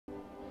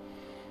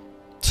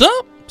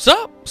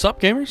Sup,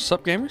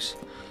 gamers?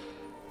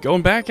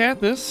 Going back at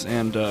this,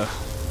 and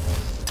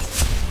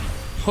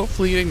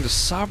hopefully getting to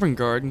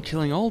Sovngarde and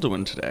killing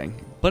Alduin today.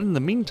 But in the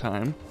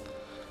meantime,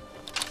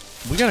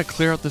 we gotta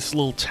clear out this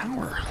little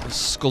tower,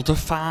 this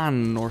Xanathar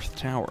North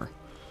Tower.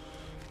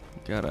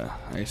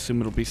 I assume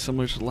it'll be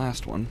similar to the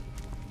last one.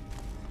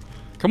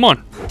 Come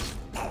on!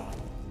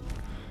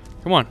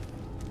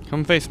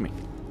 Come face me.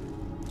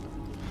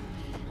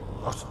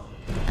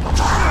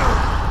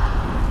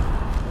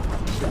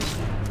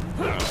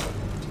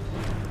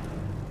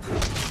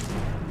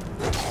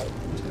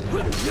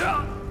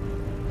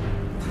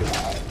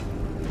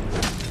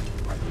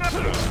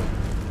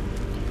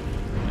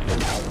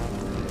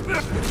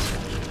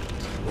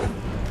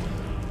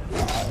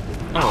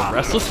 Oh,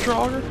 restless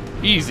draugr?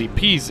 Easy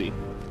peasy.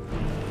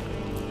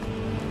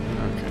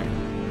 Okay.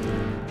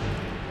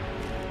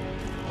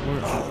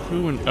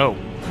 Who and oh.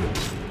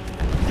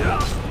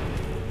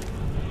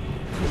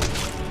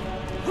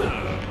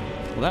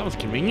 Well, that was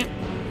convenient.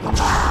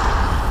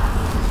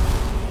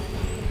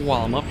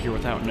 While I'm up here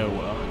without no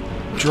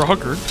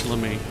draugr, let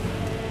me.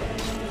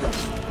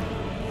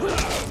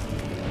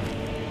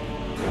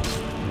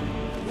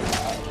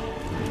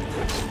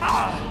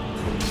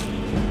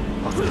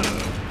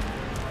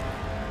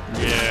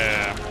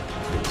 Yeah,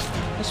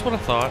 that's what I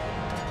thought.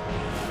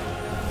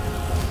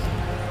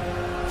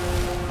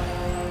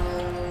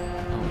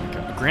 Oh my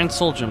god, Grand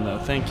Soul Gem though.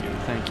 Thank you.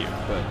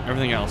 But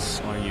everything else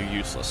on you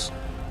useless.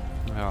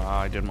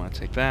 I didn't want to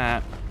take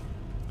that.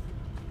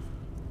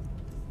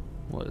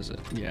 What is it?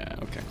 Yeah,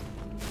 okay.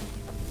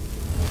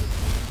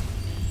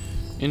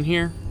 In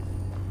here,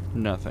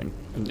 nothing.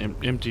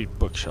 Empty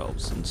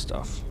bookshelves and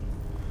stuff.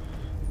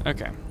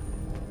 Okay.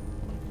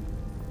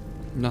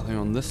 Nothing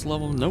on this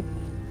level. Nope.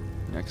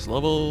 Next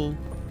level.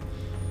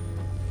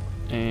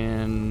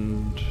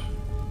 And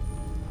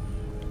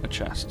a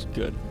chest.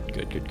 Good.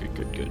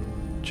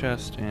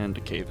 Chest and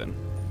a cave in.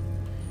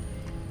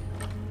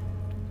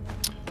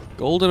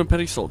 Gold and a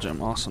petty soul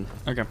gem. Awesome.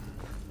 Okay.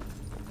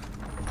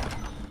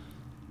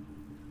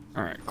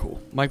 Alright,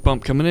 cool. Mic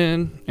bump coming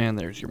in, and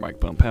there's your mic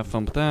bump. Have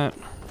fun with that.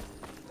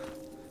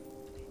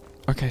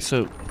 Okay,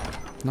 so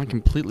not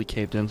completely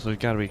caved in, so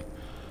it's gotta be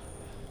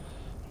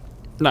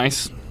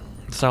nice.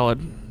 Solid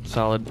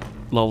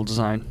level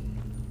design.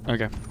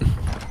 Okay.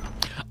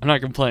 I'm not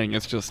complaining,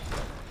 it's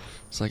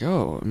like,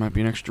 oh, it might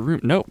be an extra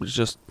room. Nope, it's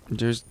just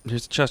here's a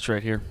chest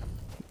right here.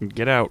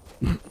 Get out.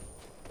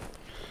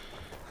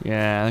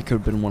 Yeah, that could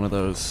have been one of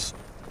those.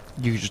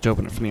 You could just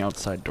open it from the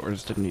outside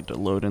doors. Didn't need to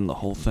load in the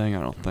whole thing,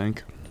 I don't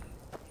think.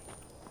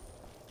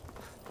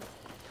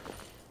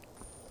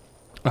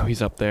 Oh,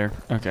 he's up there.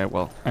 Okay,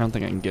 well, I don't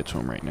think I can get to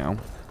him right now.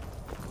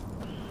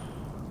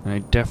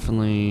 And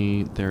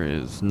there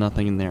is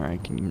nothing in there I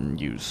can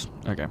use.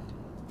 Okay.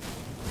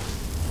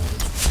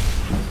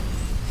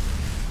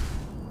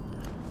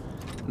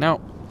 Now,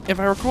 if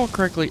I recall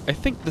correctly, I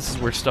think this is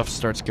where stuff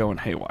starts going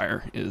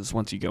haywire, is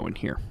once you go in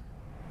here.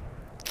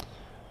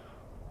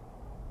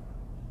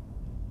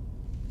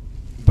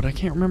 But I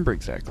can't remember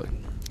exactly.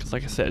 Because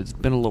like I said, it's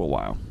been a little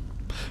while.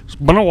 It's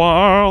been a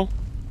while!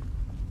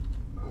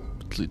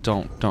 Please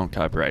don't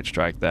copyright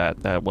strike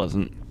that. That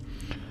wasn't...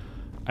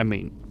 I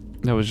mean,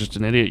 that was just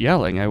an idiot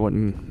yelling. I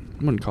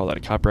wouldn't call that a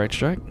copyright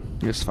strike.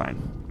 It's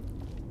fine.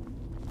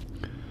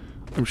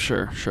 I'm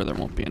sure there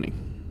won't be any.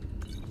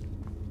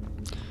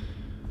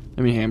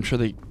 I mean, hey, I'm sure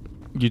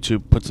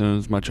YouTube puts in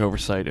as much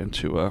oversight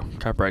into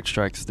copyright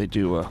strikes as they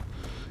do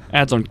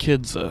ads on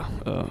kids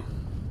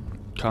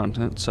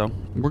content, so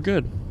we're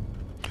good.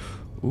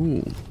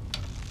 Ooh.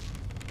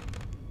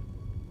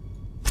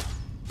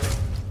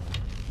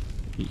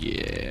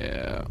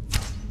 Yeah.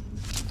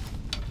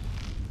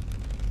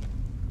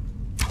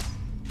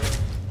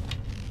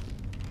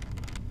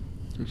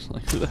 It's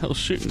like, who the hell's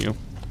shooting you?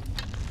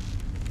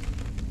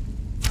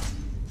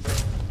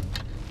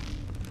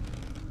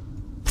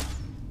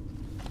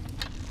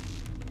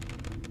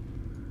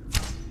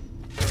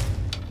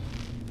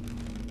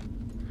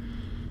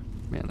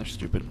 Man, they're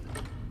stupid.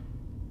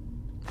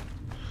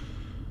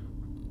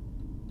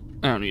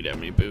 I don't need that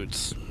many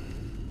boots.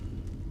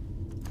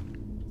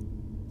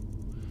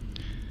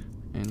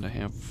 And I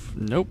have...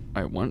 Nope,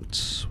 I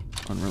want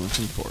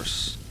Unrelenting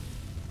Force.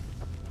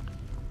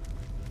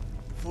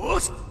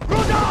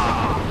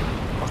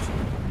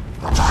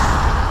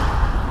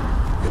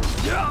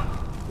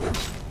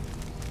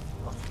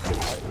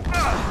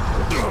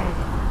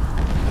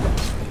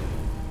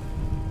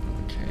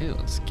 Okay,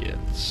 let's get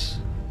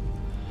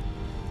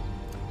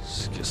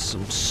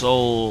some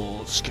soul.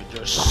 Let's get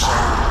your soul.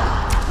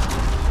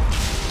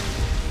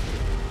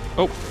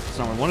 Oh, that's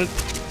not what I wanted.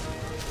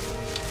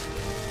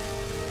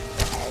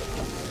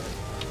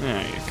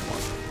 Yeah, come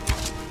on.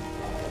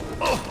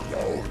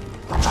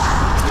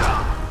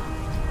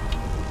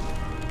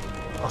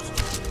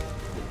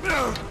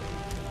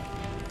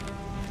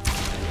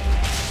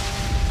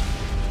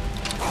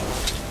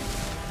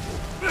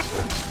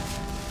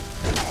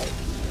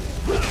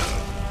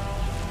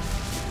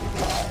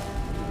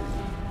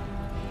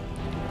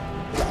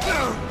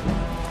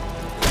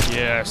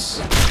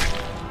 Yes.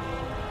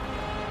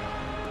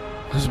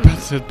 I was about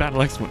to say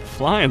Battle Axe went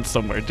flying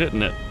somewhere,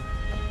 didn't it?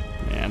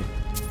 Man.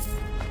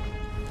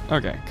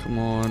 Okay, come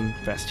on.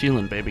 Fast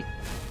healing, baby.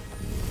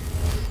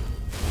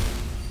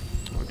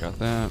 Oh, got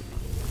that.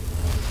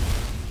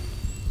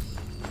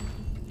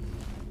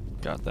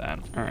 Got that.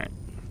 Alright.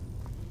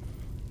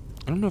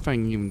 I don't know if I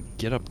can even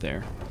get up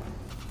there.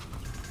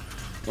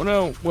 Oh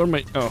no, what am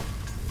I? Oh.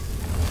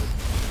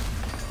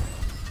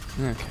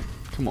 Okay,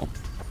 come on.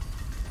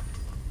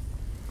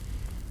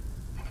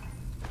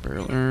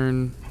 Barrel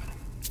urn.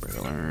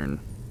 Barrel urn.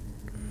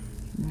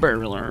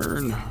 Barrel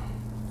urn.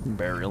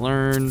 Barrel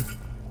urn.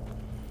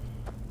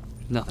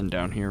 Nothing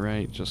down here,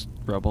 right? Just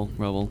rubble,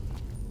 rubble.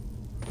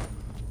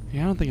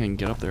 Yeah, I don't think I can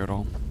get up there at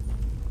all.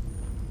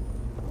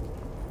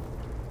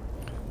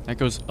 That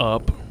goes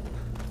up.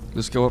 Does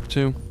this go up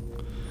too?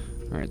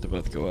 Alright, they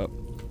both go up.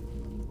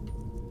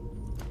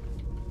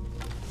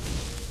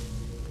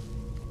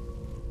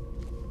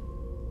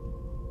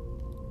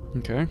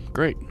 Okay,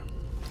 great.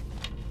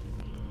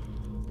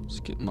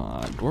 Let's get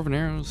my dwarven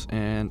arrows,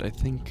 and I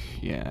think,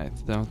 yeah, I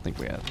don't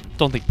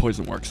think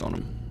poison works on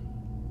them.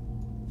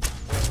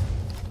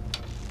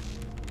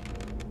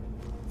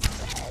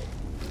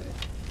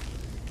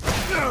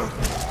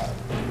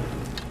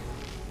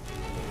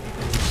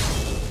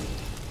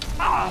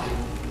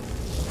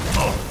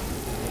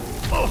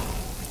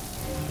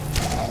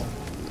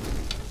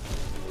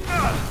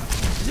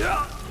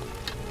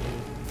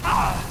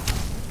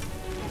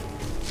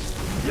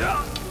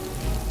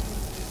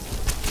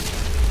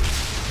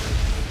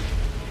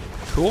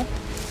 Cool.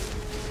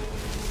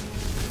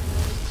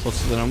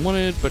 Closer than I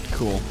wanted, but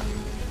cool.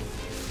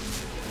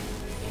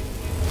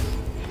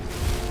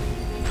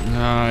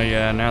 Oh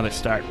yeah, now they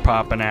start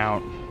popping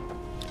out.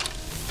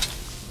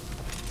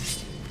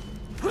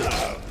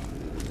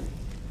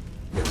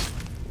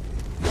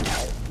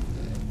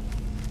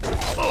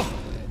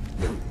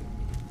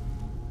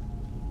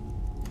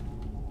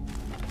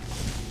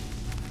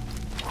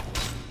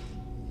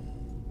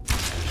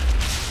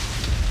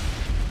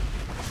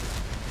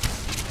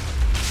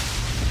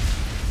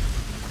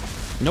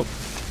 Nope.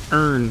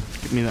 Urn.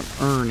 Give me them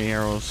urn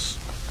arrows.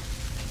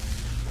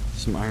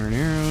 Some iron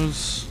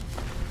arrows.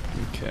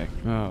 Okay.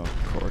 Oh,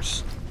 of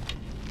course.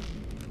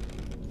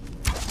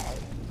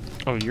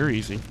 Oh, you're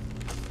easy.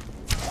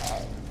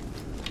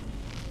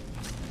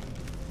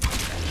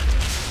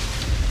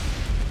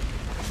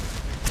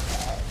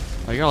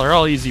 Oh, y'all are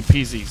all easy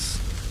peasies.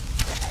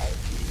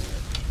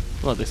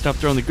 What, they stopped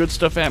throwing the good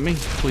stuff at me?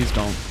 Please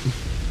don't.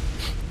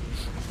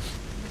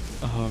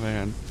 Oh,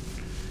 man.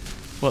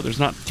 What, there's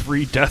not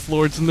 3 Death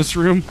Lords in this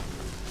room?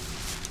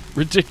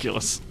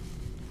 Ridiculous.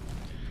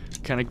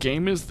 What kind of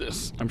game is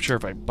this? I'm sure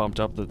if I bumped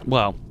up the...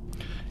 Well,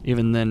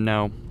 even then,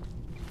 no.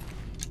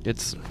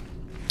 It's...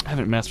 I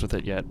haven't messed with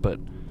it yet, but...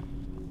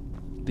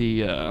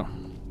 The,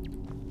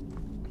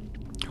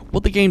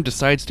 what the game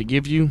decides to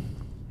give you,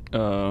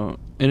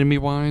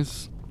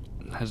 enemy-wise,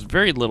 has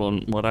very little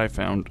in what I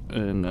found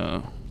in,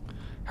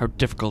 how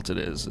difficult it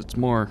is. It's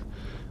more,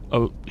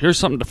 oh, here's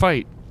something to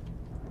fight.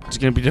 It's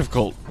gonna be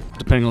difficult,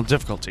 depending on the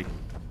difficulty.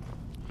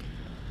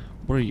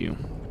 What are you?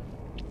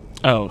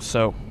 Oh,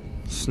 so,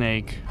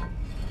 snake.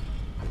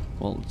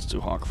 Well, let's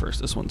do hawk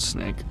first. This one's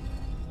snake.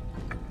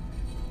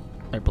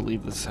 I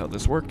believe this is how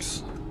this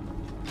works.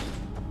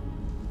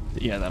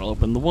 Yeah, that'll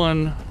open the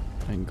one.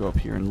 I can go up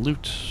here and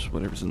loot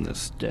whatever's in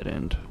this dead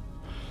end.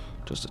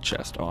 Just a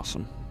chest,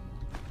 awesome.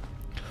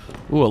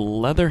 Ooh, a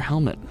leather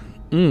helmet.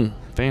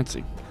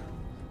 Fancy.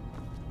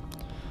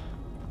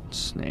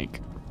 Snake.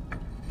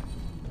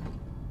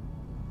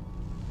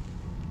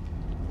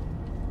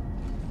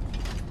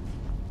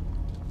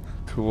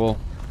 Cool.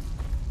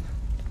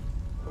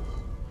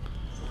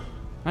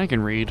 I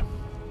can read.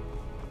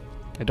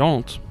 I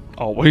don't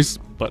always,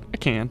 but I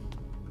can.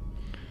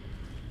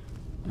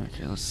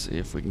 Okay, let's see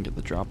if we can get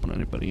the drop on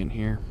anybody in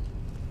here.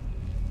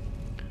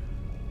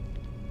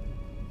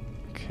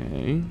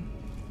 Okay.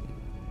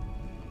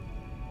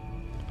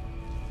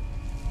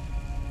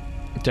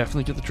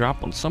 Definitely get the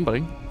drop on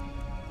somebody.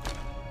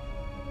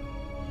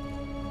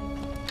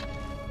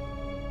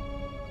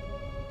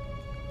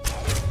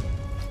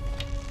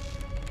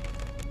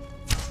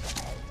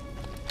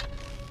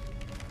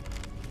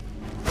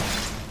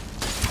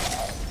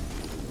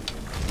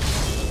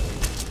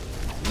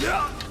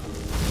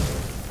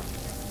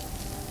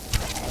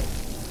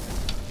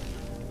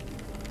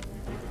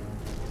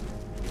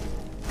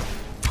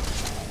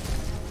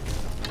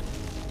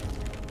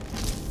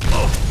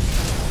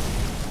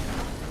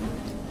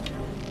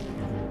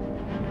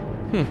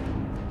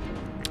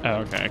 Oh,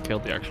 okay, I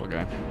killed the actual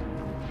guy.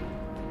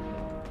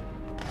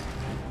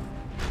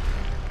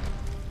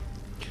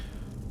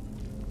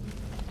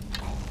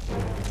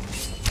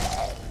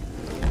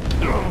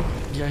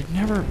 Yeah, I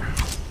never...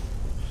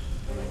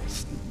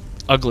 It's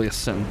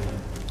ugliest sin.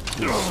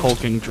 These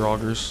hulking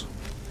draugrs.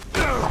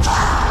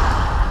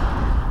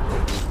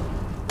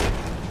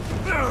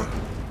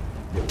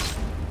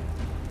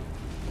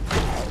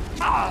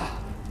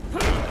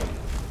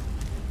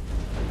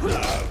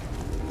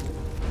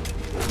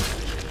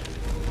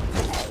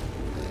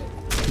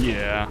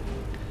 Yeah.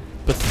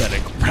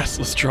 Pathetic,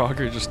 restless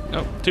Draugr. Just,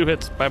 oh, 2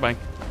 hits. Bye-bye.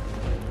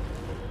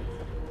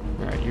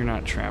 Alright, you're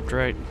not trapped,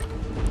 right?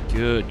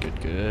 Good,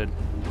 good, good.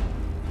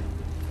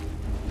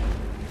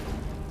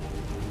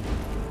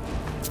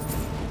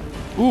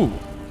 Ooh,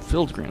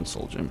 filled Grand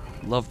Soul Gem.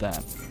 Love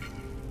that.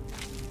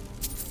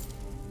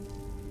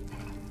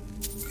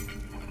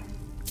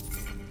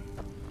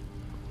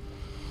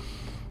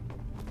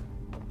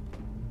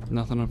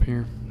 Nothing up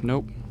here?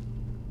 Nope.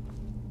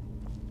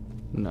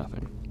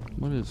 Nothing.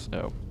 What is...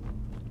 oh.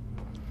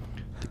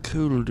 The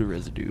cold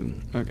residue.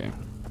 Okay.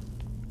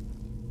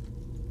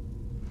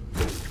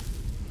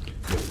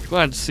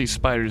 Glad to see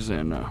spiders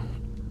and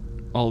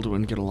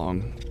Alduin get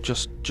along.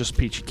 Just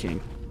peachy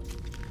keen.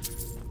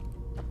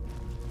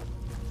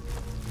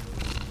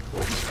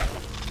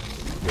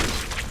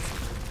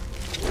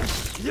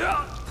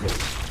 Yeah.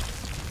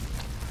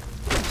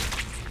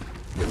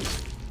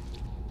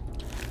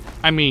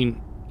 I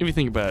mean, if you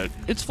think about it,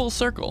 it's full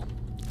circle.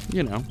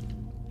 You know,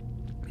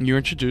 you're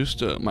introduced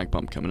to Mike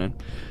Bump coming in.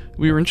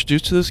 We were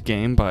introduced to this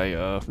game by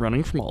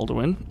running from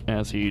Alduin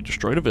as he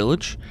destroyed a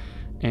village,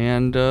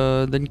 and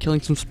then killing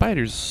some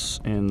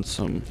spiders and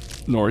some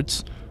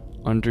Nords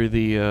under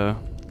the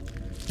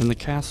in the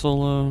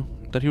castle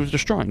that he was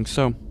destroying.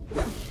 So,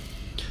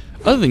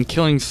 other than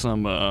killing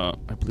some, I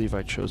believe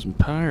I chose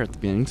Empire at the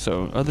beginning.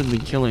 So, other than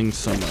killing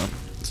some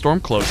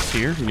Stormcloaks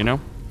here, you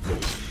know,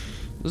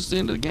 this is the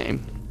end of the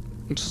game.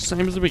 It's the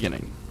same as the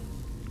beginning.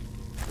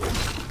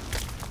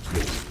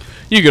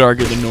 You could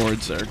argue the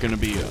Nords are going to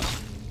be,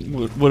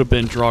 would have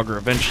been Draugr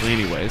eventually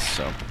anyways,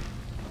 so.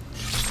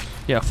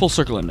 Yeah, full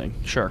circle ending,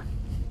 sure.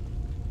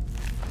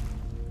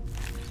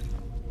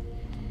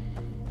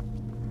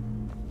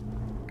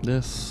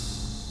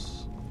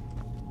 This.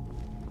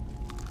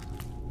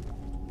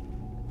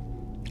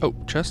 Oh,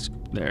 chest.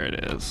 There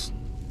it is.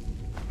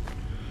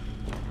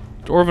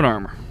 Dwarven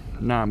armor.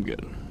 Nah, I'm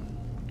good.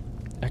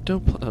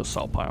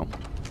 Salt pile.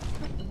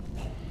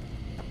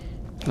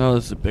 Oh,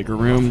 this is a bigger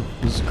room.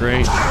 This is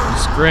great.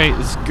 This is great.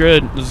 This is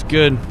good. This is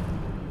good.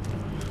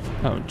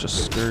 Oh,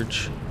 just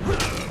Scourge.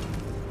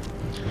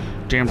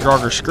 Damn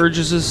Draugr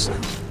Scourges is...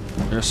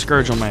 They're a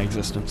scourge on my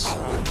existence.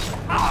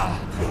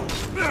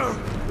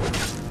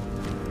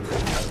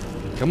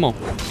 Come on.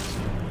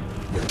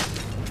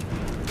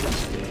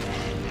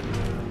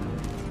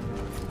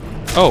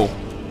 Oh.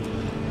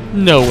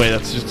 No way,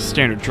 that's just a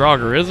standard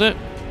Draugr, is it?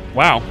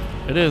 Wow,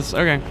 it is.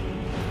 Okay.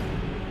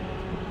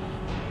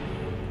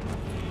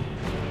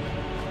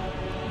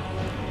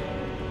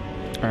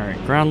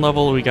 Alright, ground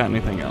level, we got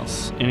anything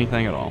else?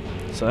 Anything at all.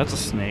 So that's a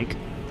snake.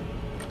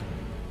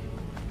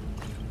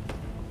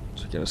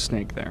 So we got a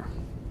snake there.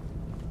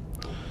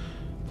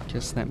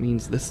 Guess that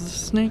means this is a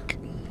snake?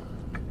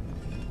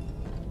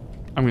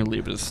 I'm gonna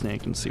leave it as a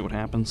snake and see what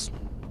happens.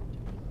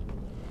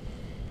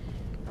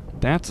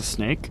 That's a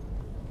snake,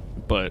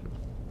 but...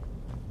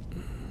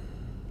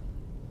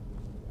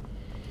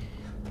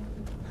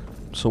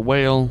 So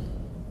whale...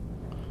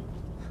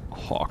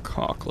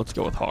 Hawk. Let's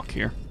go with hawk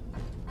here.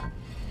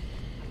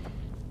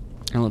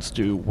 And let's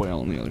do whale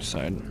on the other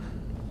side.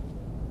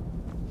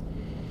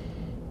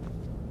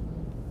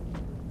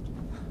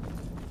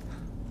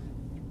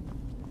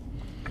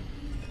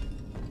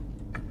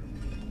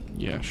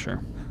 Yeah, sure.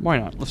 Why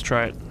not? Let's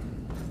try it.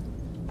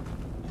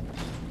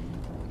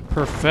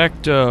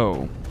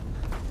 Perfecto.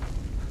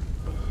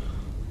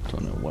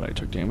 Don't know what I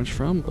took damage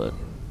from, but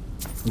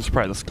it's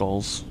probably the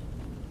skulls.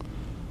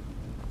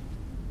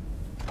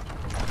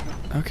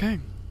 Okay.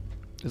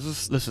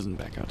 This isn't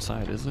back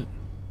outside, is it?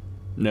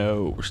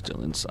 No, we're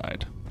still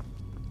inside.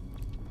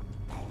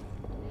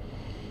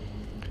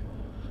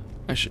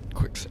 I should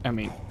I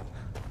mean...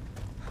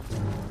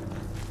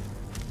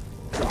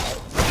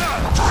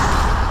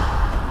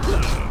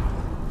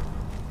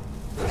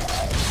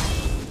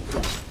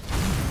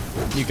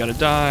 You gotta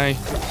die.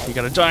 You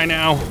gotta die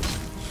now.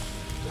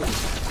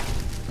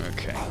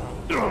 Okay.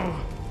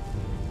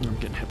 I'm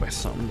getting hit by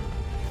something.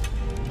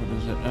 What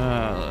is it?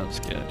 Let's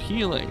get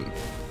healing.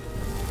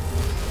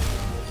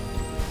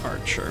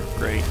 Archer,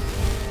 great.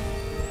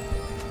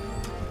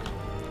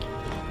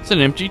 It's an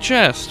empty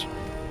chest.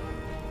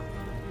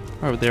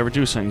 Why would they ever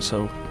do something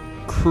so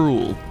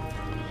cruel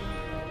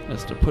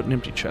as to put an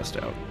empty chest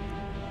out?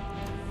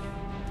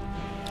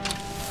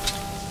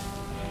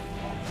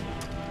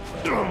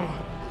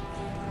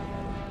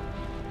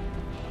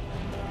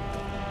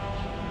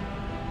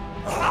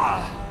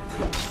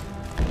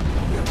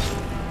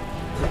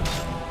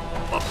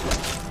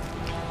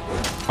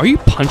 Are you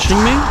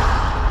punching me?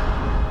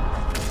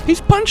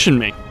 He's punching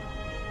me.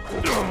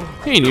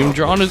 He ain't even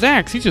drawing his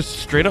axe. He's just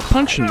straight up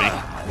punching me.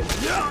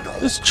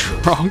 This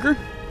Draugr?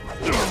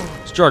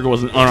 This Draugr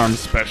was an unarmed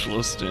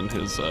specialist in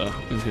his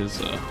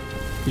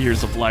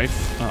years of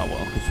life. Oh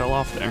well, he fell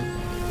off there.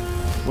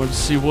 Wanted to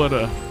see what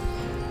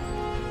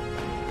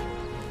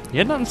he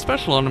had nothing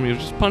special on him. He was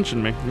just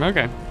punching me.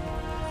 Okay.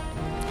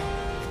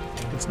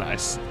 It's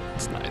nice.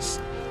 It's nice.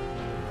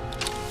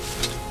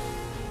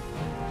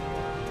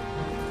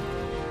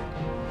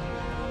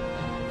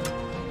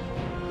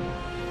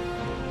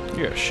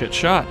 You're a shit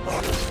shot.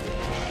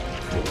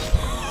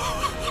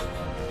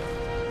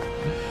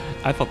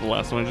 I thought the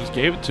last one just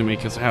gave it to me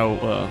because how,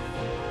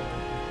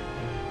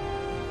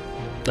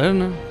 I don't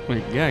know.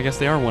 Like, yeah, I guess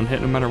they are one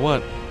hit no matter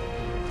what.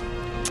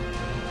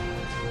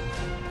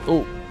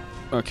 Oh,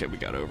 okay, we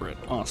got over it.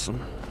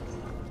 Awesome.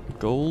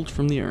 Gold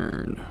from the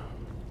urn.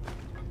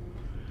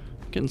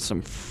 Getting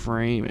some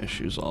frame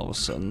issues all of a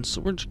sudden,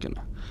 so we're just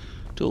gonna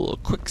do a little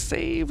quick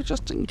save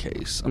just in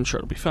case. I'm sure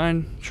it'll be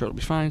fine. I'm sure it'll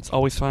be fine. It's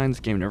always fine. This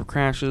game never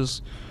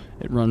crashes.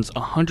 It runs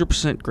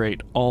 100%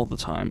 great all the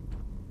time.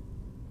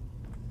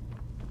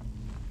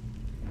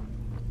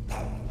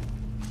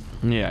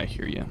 Yeah, I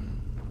hear you.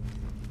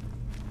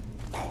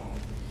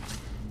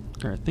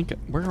 Alright,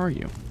 where are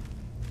you?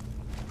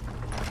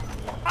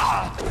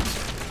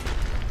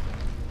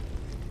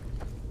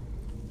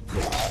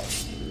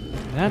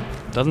 That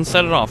doesn't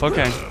set it off,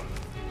 okay.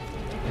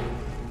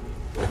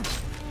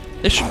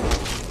 They should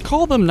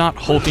call them not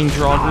hulking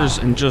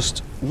draugrs and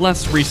just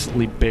less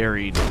recently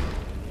buried.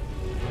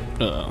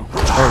 Or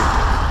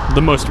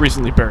the most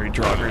recently buried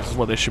draugrs is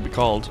what they should be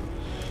called.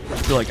 I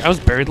feel like I was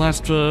buried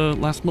last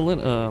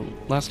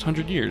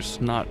 100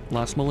 years, not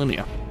last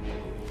millennia.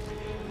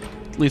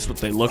 At least what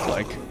they look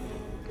like.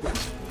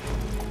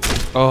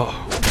 Oh,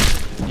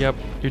 yep,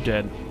 you're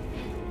dead.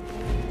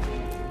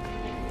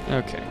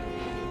 Okay.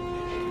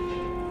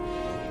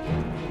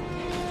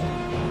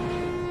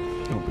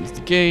 Opens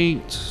the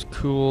gate.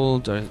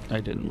 Cool. I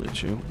didn't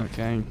loot you.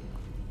 Okay.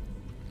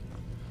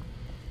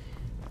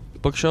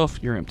 Bookshelf,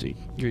 you're empty.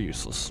 You're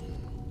useless.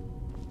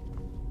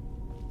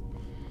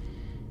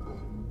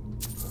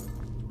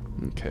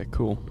 Okay,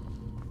 cool.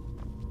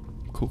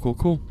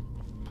 Cool.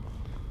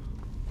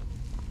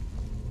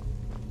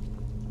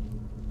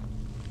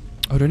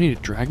 Oh, do I need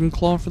a dragon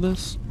claw for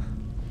this?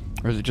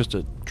 Or is it just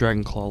a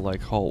dragon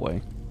claw-like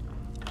hallway?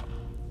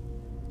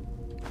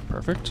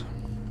 Perfect.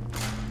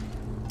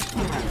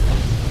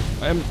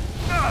 I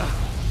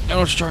know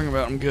what you're talking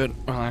about. I'm good.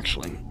 Well,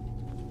 actually.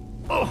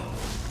 Oh.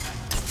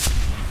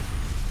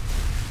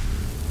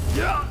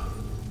 Yeah.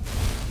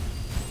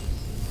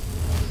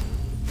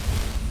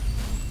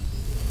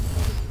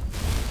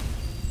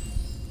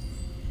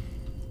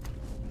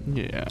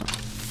 Yeah.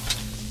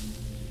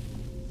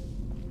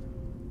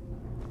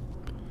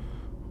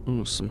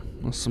 Ooh,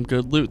 some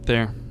good loot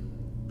there.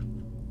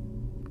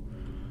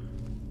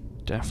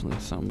 Definitely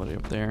somebody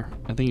up there.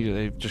 I think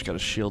they've just got a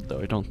shield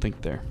though. I don't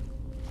think they're.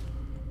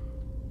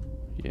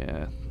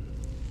 Yeah.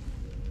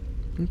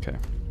 Okay.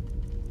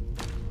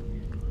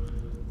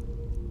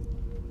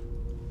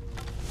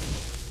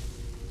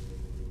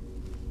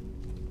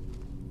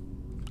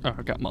 Oh,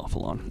 I got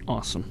muffle on.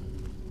 Awesome.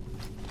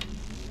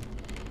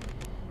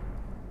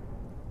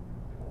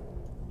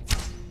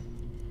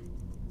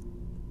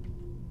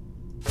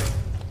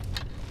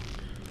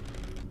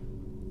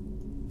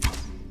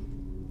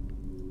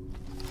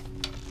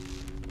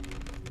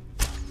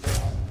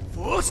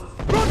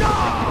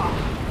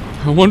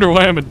 I wonder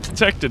why I'm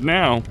detected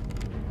now.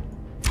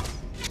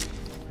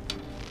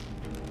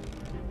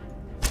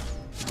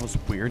 That was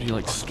weird. He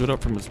like stood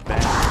up from his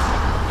back.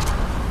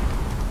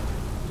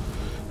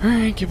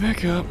 Alright, get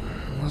back up.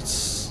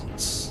 Let's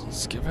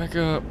get back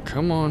up.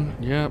 Come on.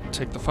 Yep,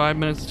 take the 5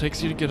 minutes it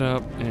takes you to get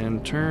up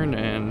and turn,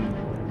 and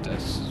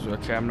that's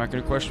okay. I'm not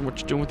gonna question what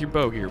you're doing with your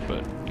bow here,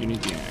 but you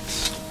need the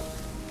axe.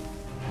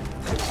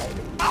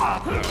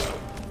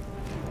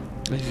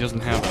 He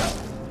doesn't have that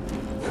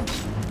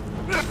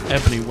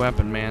ebony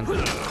weapon, man.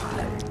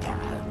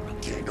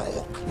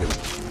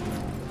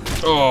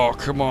 Oh,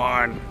 come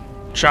on.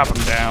 Chop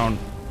him down.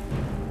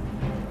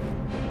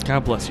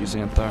 God bless you,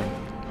 Xanathar.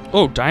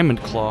 Oh,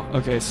 diamond claw.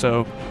 Okay,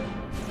 so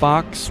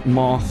fox,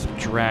 moth,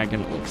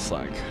 dragon, it looks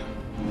like.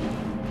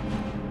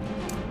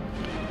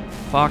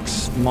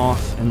 Fox,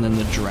 moth, and then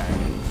the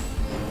dragon.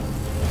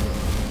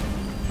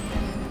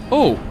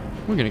 Oh,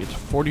 we're gonna get to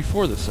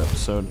 44 this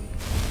episode.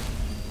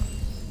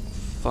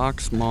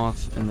 Fox,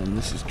 moth, and then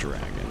this is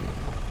dragon.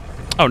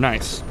 Oh,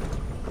 nice.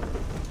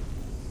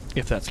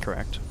 If that's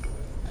correct.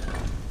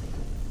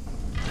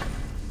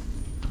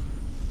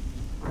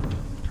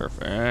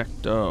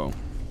 Perfecto.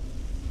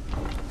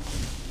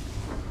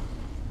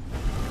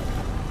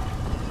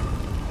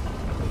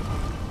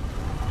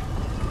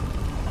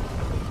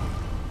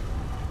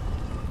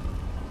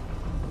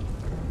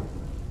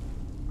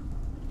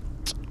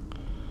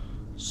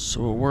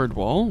 So a word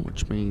wall,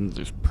 which means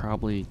there's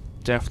probably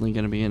definitely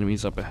going to be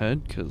enemies up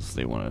ahead because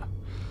they want to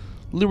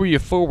lure you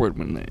forward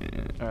when they,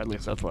 or at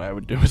least that's what I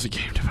would do as a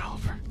game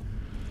developer.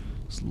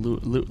 Just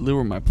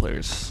lure my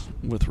players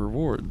with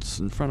rewards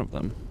in front of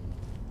them.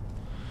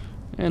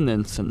 And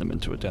then send them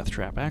into a death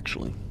trap,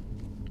 actually.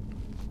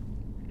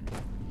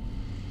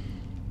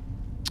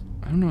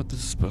 I don't know what this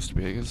is supposed to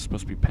be. I guess it's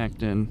supposed to be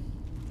packed in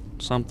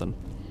something.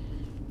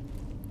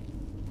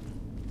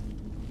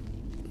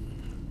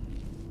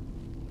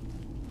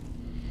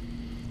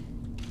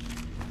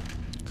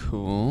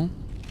 Cool.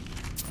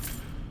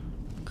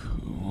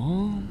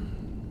 Cool.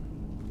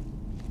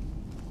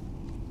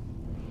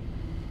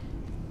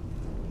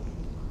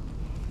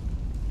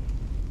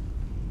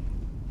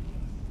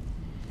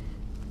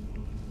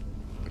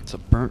 It's a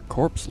burnt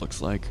corpse,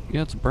 looks like.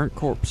 Yeah, it's a burnt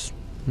corpse.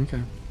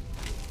 Okay.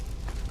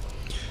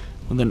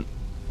 Well then,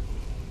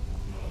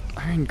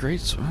 iron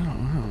grates. I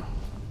don't know.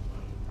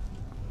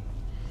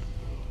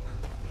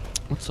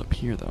 What's up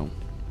here though?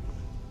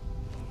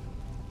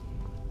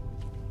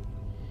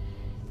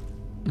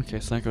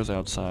 Okay, so that goes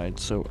outside.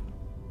 So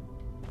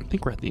I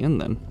think we're at the end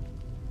then.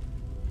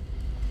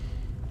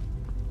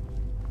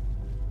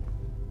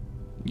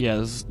 Yeah,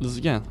 this is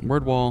yeah,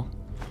 word wall.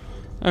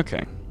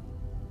 Okay.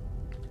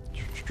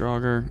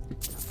 Stronger.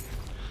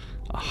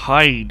 A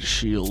hide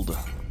shield.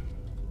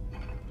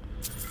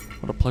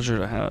 What a pleasure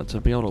to have to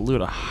be able to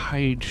loot a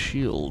hide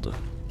shield.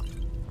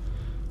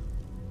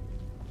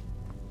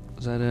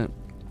 Is that it?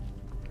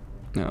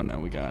 No,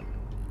 we got.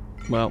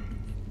 Well,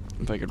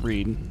 if I could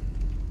read.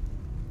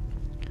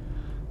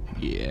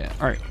 Yeah.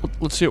 All right.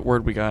 Let's see what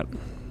word we got.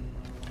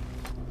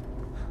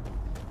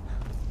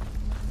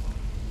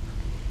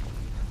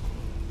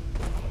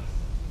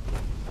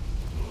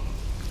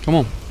 Come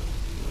on.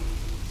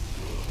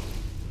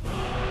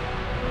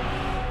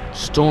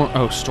 Storm.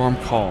 Oh, storm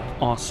call.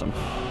 Awesome.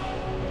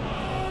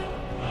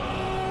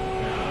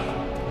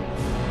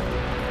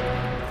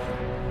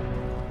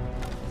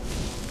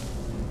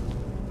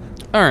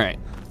 All right.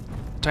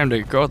 Time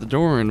to go out the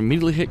door and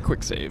immediately hit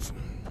quick save.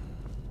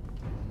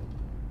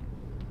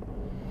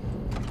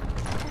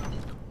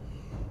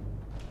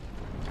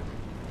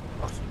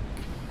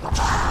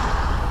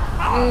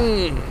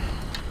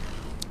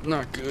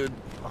 Not good.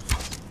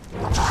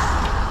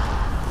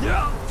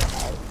 Yeah.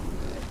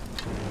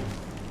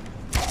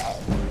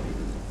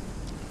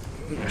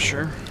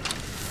 Sure.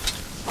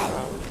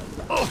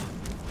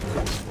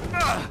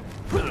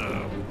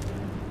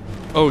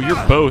 Oh, you're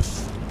both.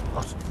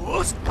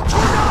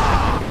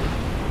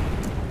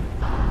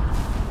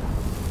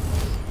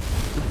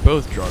 You're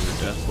both Draugr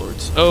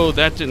Deathlords. Oh,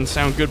 that didn't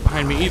sound good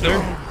behind me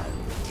either.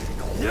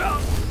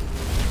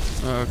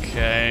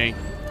 Okay.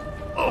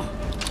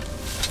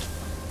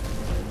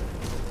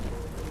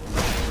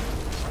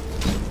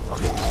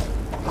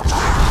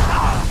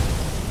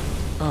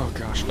 Oh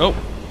gosh. Oh,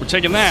 we're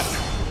taking that.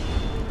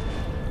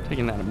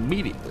 Taking that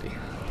immediately.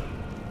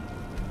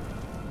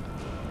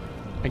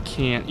 I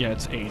can't. Yeah,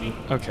 it's 80.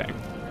 Okay.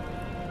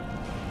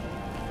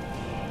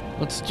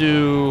 Let's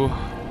do.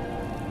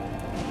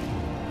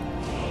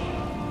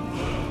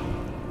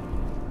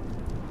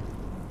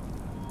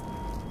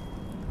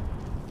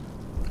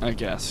 I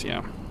guess,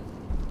 yeah.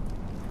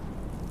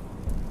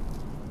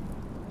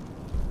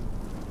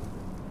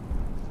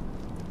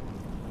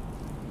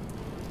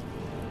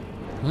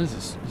 What is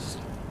this?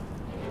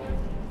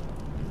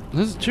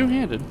 This is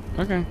two-handed.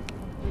 Okay.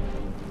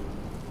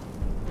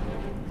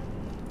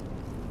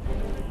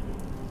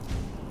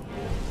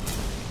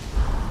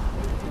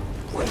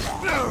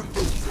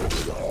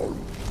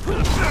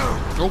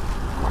 Oh.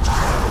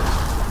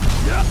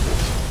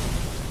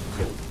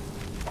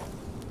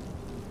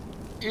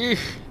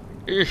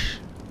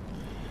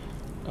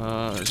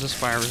 Is this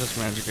fire resist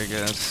magic, I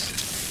guess?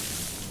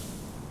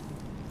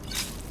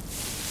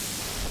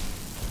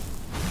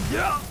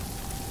 Yeah.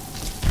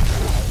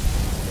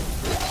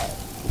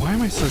 Why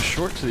am I so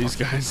short to these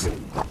guys?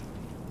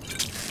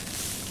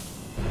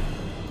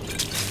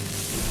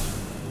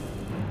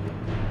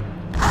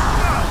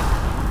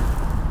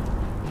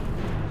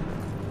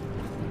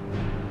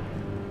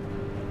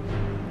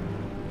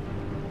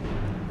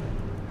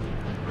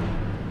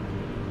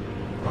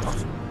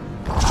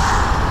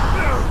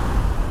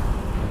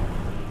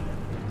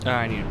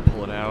 I need to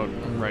pull it out.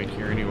 I'm right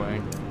here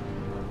anyway.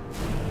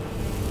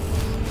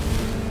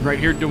 Right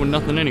here doing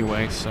nothing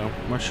anyway, so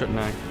why shouldn't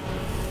I?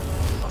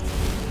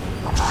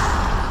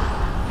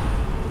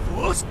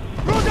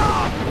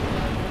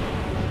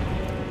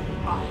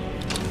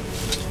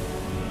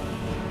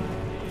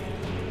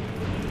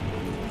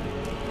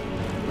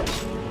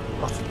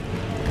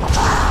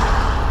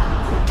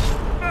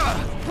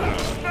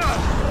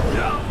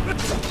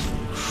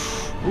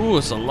 Ooh,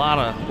 it's a lot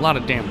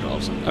of damage all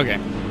of a sudden. Okay.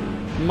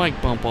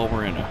 Mic bump while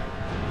we're in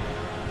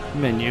a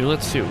menu.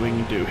 Let's see what we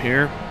can do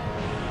here.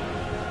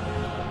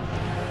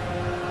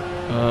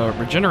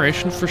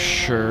 Regeneration for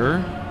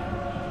sure.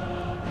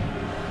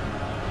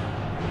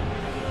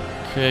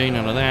 Okay,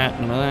 none of that,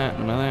 none of that,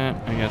 none of that.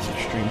 I guess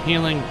extreme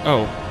healing.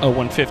 Oh,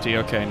 150.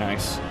 Okay,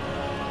 nice.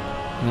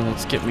 And then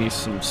let's get me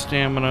some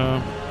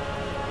stamina.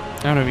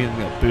 I don't have anything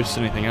that boosts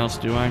anything else,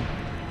 do I?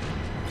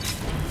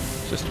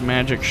 Just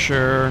magic,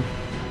 sure.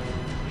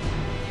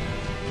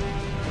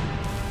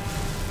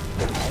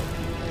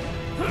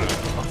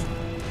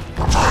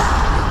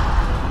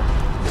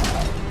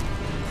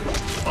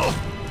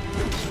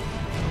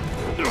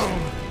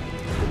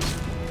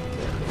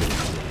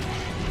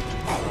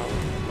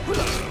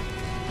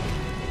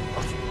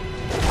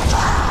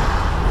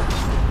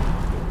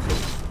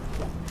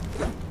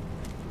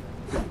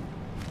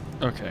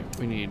 Okay,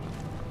 we need...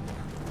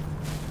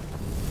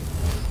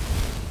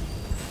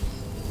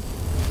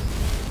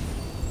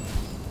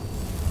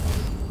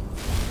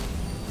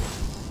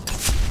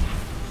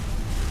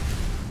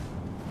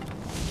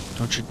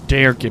 Don't you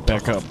dare get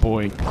back up,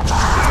 boy.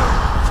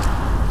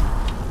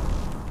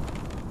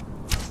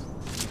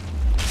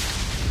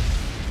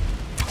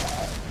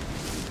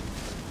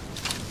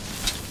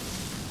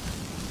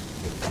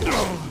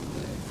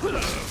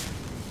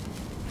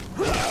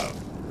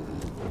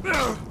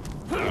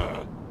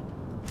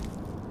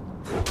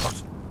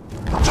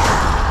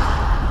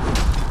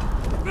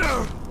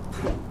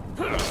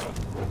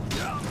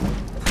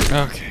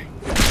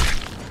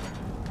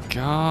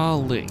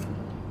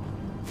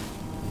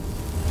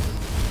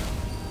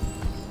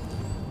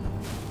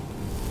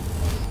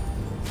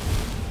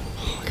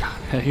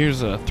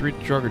 here's 3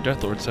 Draugr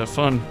Deathlords. Have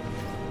fun.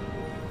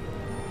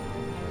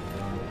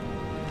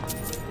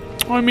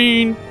 I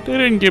mean, they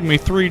didn't give me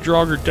 3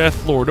 Draugr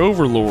Deathlord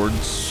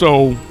Overlords,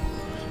 so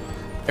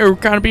they were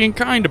kind of being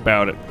kind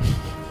about it.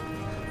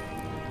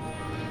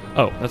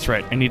 Oh, that's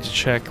right. I need to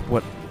check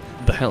what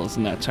the hell is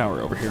in that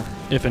tower over here,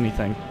 if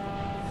anything.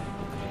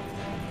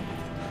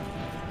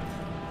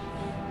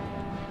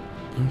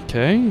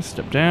 Okay,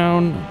 step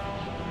down.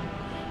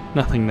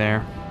 Nothing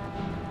there.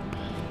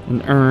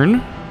 An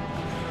urn.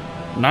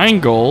 9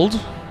 gold.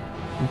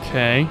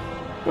 Okay.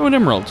 Oh, an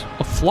emerald.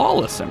 A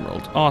flawless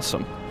emerald.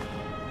 Awesome.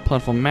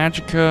 Plentiful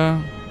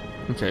Magicka.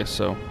 Okay,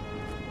 so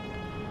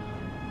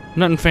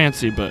nothing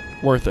fancy, but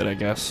worth it, I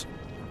guess.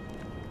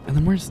 And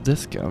then where's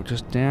this go?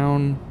 Just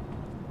down.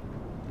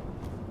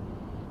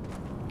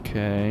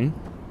 Okay.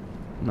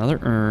 Another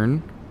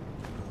urn.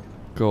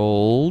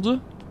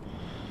 Gold.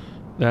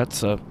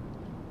 That's a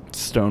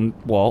stone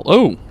wall.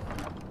 Oh!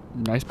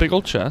 Nice big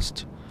old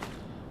chest.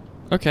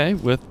 Okay,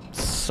 with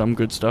some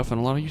good stuff and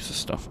a lot of useless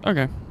stuff.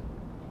 Okay.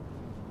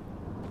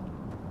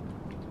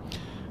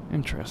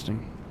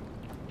 Interesting.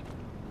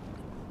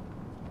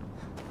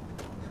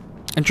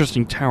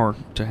 Interesting tower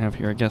to have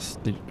here. I guess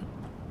the...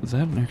 Is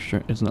that an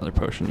extra? It's another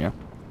potion, yeah.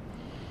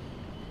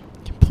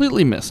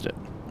 Completely missed it.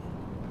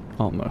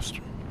 Almost.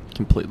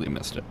 Completely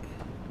missed it.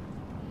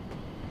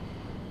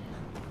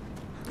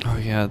 Oh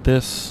yeah,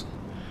 this...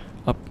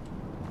 Up...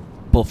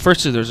 Well,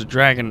 firstly there's a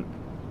dragon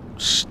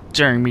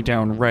staring me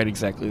down right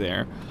exactly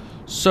there.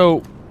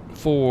 So,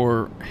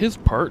 for his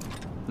part...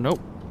 Nope.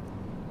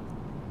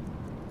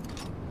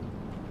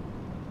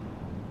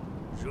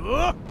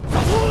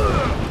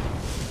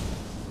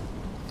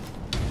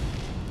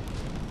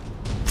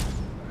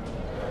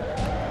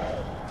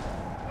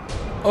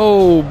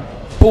 Oh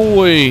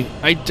boy,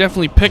 I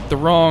definitely picked the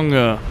wrong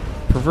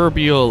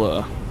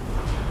proverbial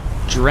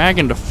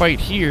dragon to fight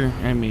here.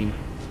 I mean,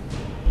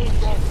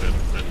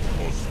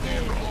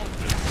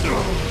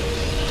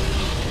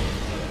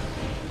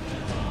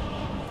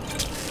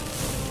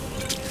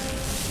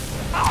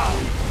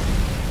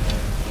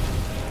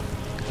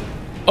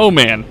 oh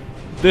man,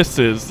 this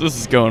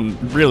is going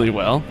really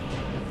well.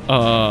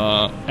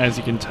 As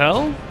you can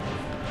tell,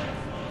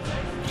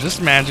 just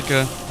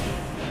Magicka.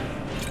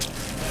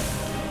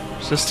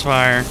 Just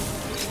fire.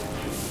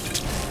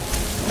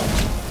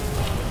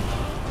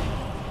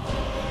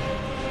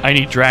 I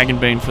need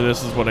Dragonbane for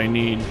this is what I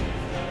need.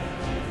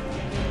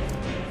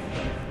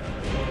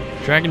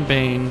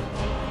 Dragonbane.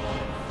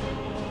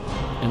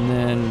 And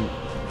then...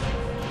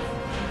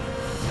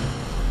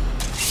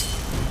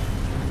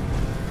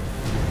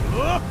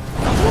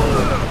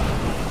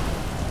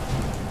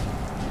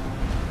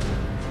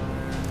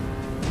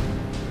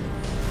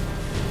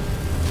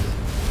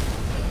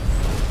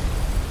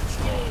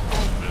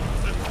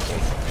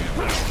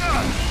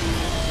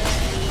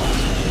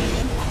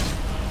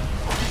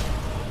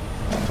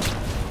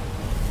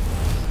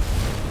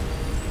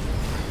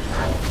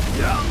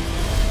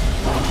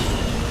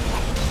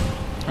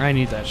 I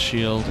need that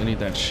shield. I need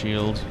that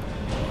shield.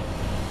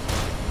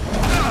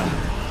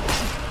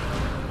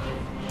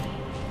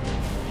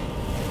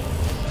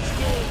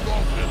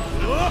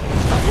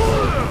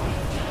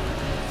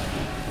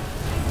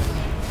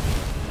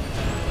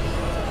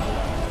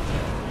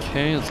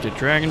 Okay, let's get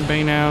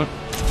Dragonbane out.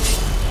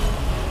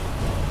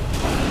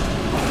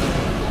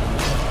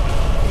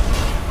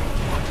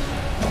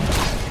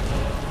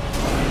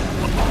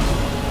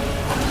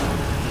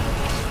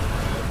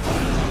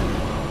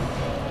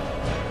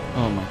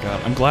 Oh my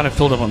god, I'm glad I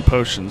filled up on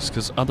potions,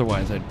 because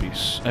otherwise I'd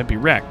be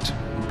wrecked.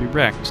 I'd be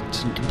wrecked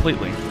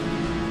completely.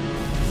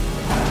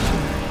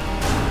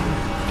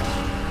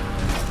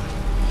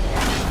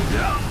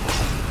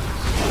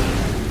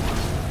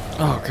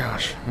 Oh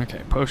gosh.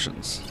 Okay,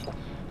 potions.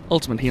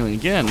 Ultimate healing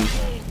again.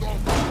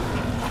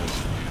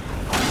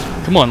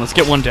 Come on, let's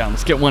get one down.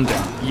 Let's get one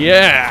down.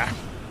 Yeah!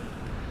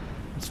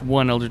 That's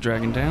one Elder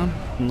Dragon down.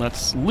 And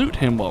let's loot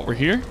him while we're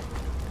here.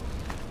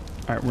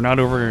 Alright, we're not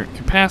over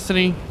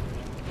capacity.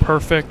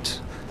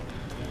 Perfect.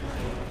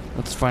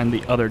 Let's find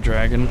the other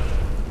dragon.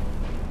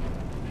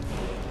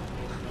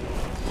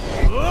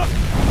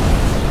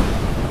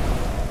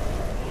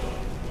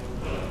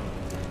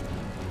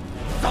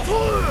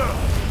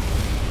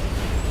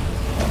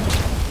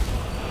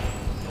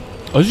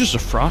 Oh, it's just a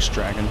frost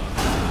dragon.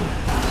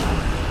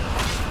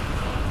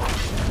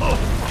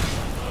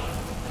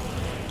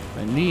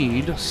 I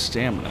need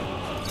stamina.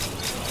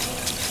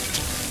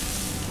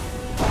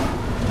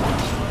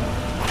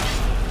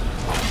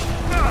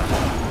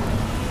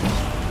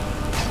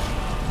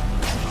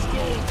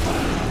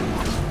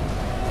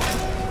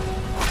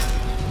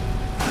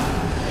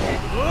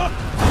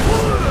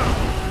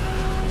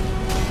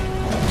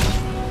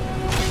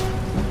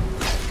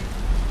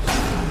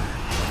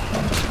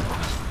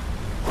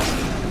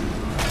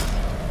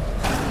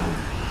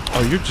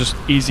 Oh, you're just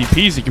easy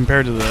peasy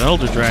compared to the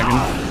Elder Dragon.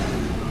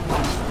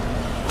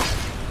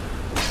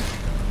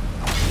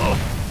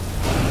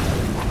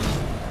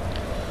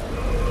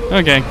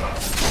 Okay.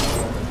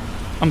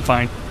 I'm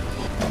fine.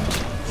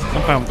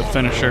 I'm fine with the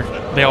finisher.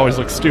 They always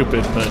look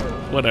stupid, but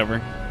Whatever.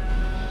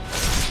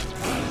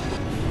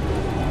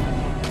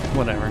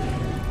 Whatever.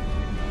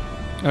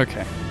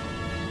 Okay.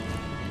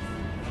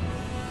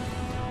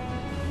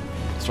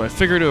 So I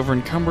figured over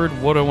encumbered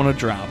what I want to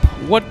drop.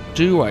 What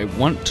do I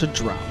want to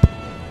drop?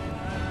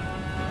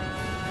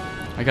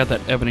 I got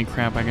that ebony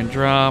crap I can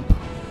drop.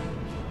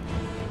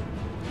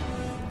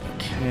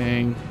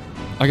 Okay.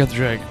 I got the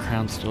dragon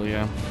crown still,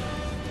 yeah.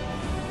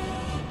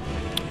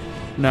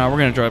 No, we're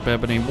gonna drop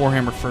ebony.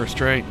 Warhammer first,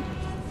 right?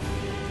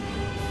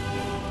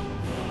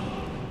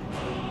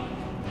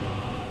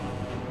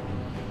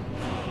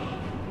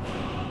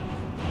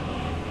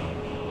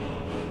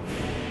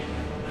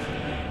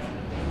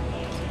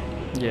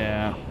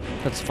 Yeah,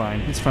 that's fine.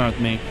 It's fine with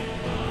me.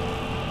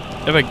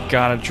 If I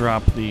gotta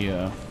drop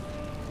the,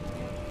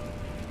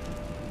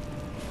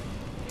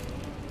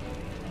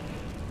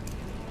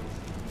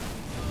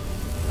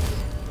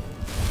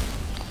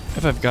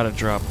 if I've gotta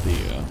drop the,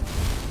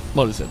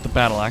 what is it? The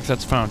battle axe,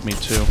 that's fine with me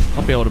too.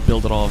 I'll be able to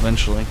build it all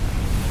eventually.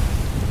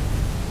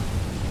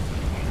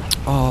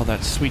 Oh,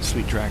 that sweet,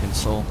 sweet dragon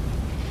soul.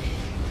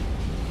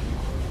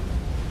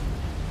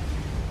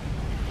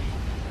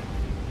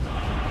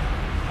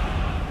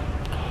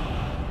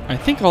 I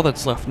think all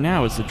that's left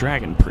now is the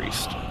dragon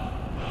priest.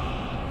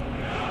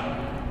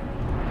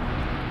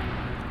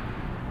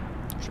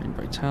 Drain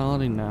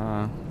vitality,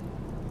 nah.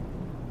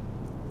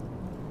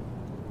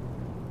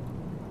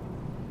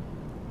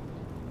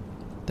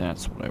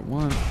 That's what I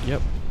want.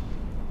 Yep.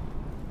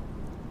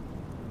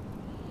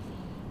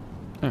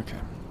 Okay.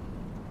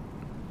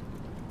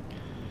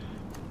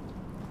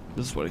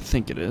 This is what I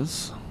think it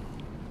is.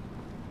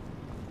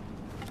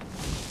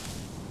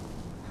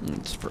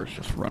 Let's first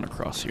just run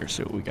across here,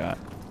 see what we got.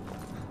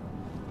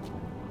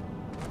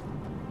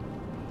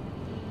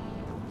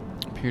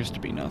 Appears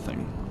to be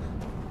nothing.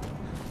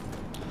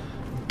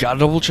 Gotta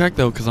double check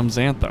though, because I'm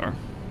Xanathar.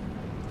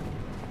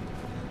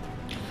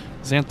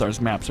 Xanathar's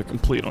maps are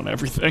complete on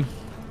everything.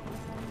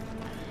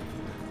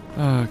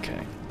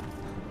 Okay.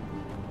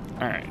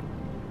 Alright.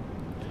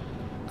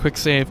 Quick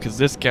save, because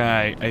this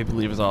guy, I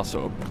believe, is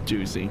also a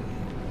doozy.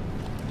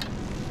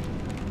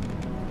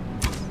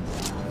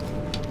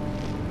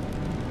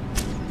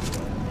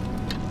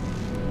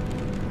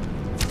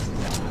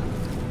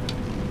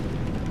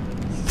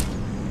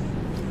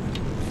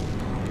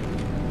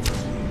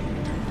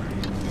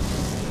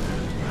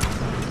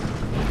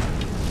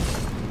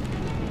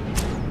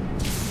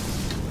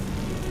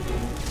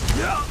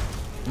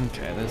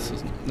 Okay,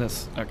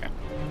 this, okay.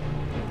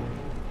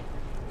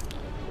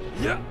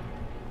 Yeah.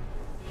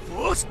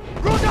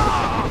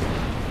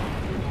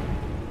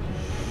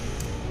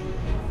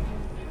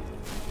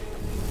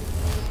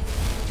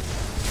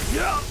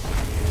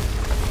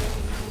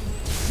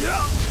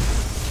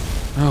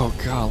 Oh,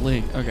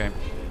 golly. Okay.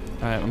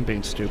 I'm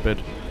being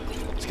stupid.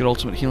 Let's get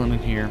ultimate healing in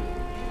here.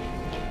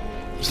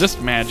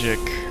 Resist magic.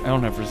 I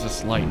don't have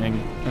resist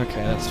lightning.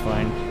 Okay, that's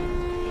fine.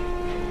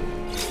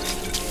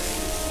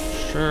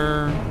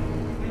 Sure.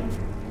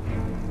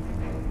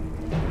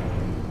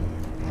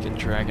 Get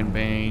Dragon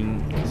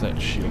Bane, because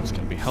that shield's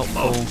gonna be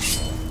helpful.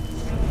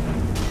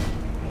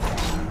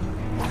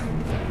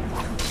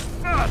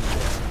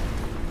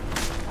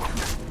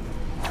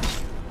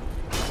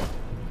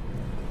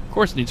 Of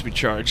course it needs to be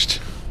charged.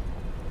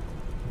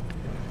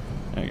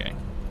 Okay.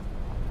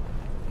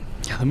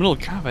 Yeah, in the middle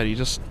of combat, he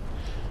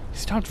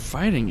stopped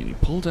fighting and he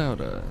pulled out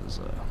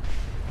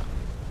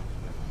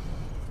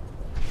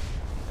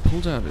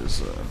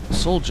his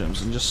soul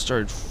gems and just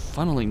started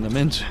funneling them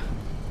into.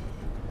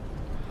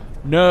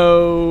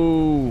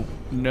 No.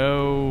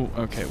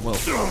 Okay, well,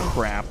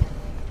 crap.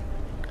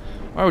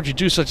 Why would you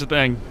do such a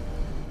thing?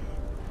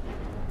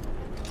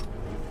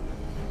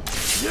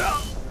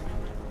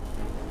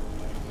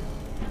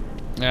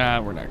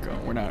 Nah,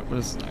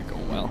 this is not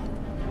going well.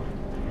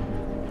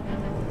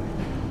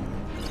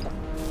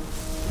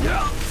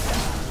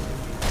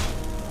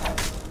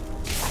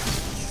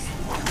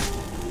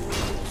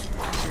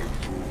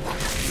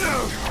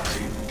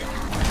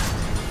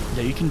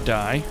 Yeah, you can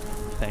die.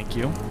 Thank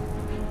you.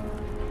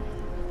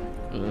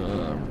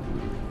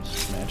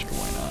 Magic,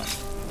 why not?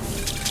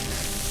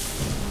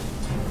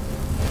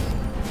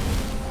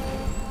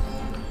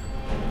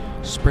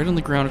 Spread on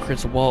the ground and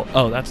creates a wall.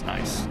 Oh, that's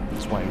nice.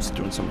 That's why he was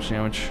doing so much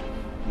damage.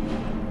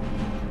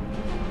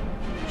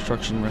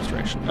 Destruction and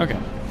restoration. Okay.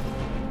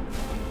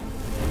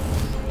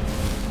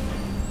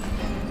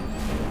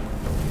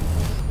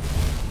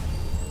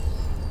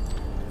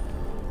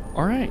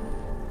 Alright.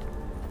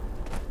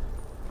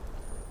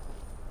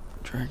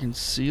 Dragon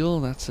seal,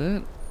 that's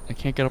it. I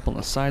can't get up on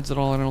the sides at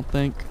all, I don't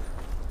think.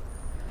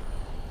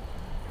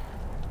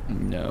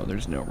 No,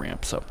 there's no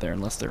ramps up there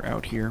unless they're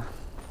out here.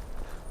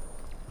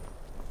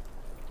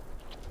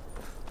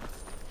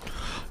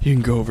 You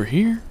can go over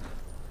here.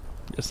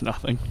 It's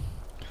nothing.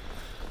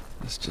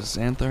 It's just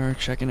Xanathar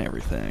checking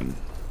everything.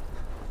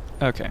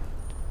 Okay.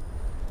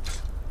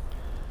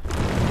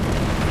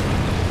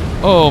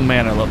 Oh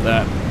man, I love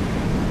that.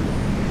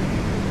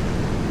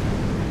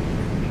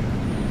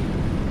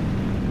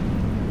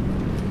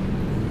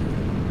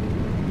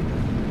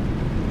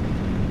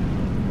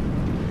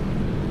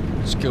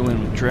 Let's go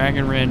in with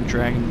Dragon Red,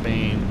 Dragon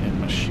Bane,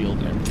 and my shield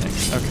and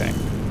everything. Okay.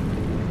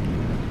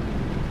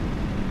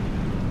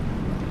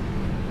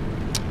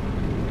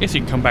 Guess you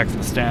can come back for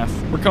the staff.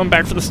 We're coming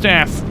back for the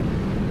staff!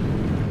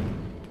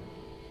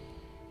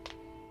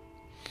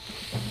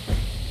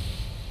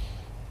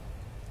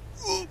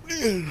 Oh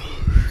man.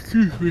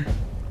 Excuse me.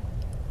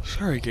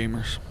 Sorry,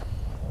 gamers.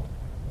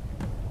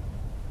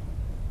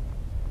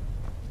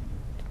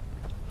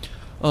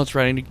 Oh, that's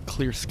right. I need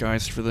clear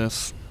skies for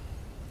this.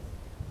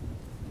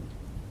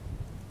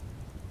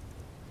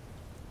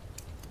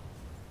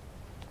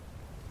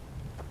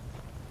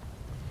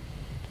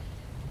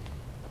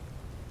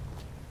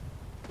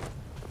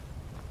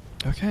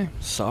 Okay,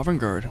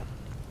 Sovngarde.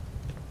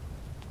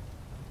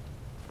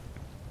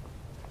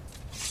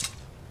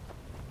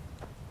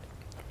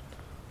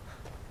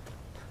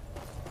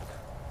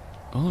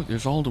 Oh, look,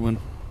 there's Alduin.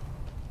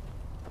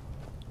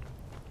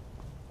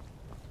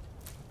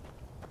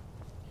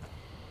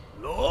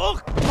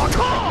 Look!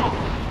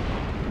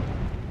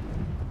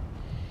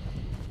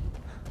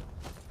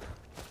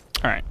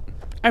 Alright,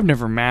 I've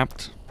never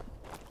mapped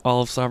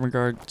all of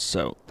Sovngarde,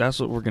 so that's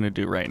what we're gonna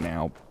do right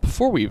now,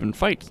 before we even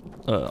fight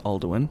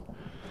Alduin.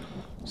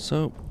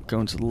 So,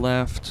 going to the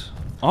left,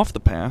 off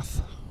the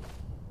path.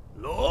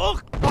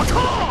 Look!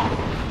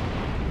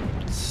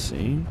 Let's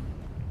see.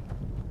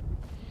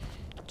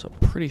 It's a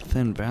pretty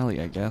thin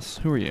valley, I guess.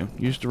 Who are you?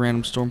 Used a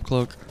random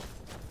Stormcloak?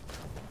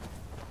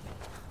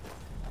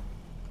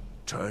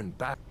 Turn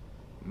back.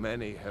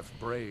 Many have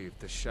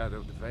braved the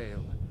shadowed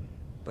vale,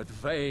 but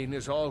vain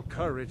is all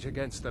courage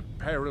against the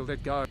peril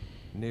that guards.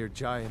 Near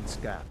Giant's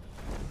Gap,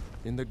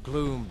 in the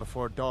gloom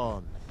before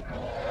dawn,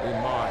 we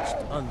marched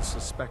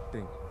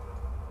unsuspecting.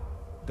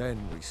 Then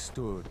we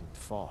stood and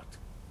fought.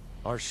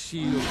 Our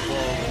shield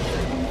wall.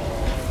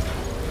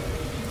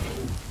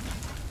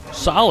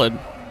 Solid.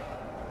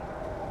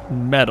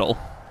 Metal.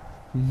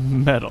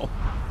 Metal.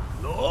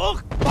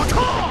 Look!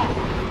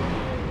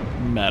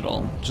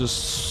 Metal.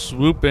 Just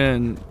swoop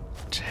in,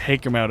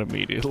 take him out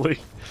immediately.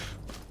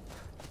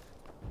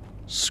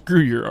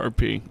 Screw your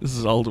RP. This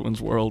is Alduin's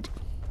world.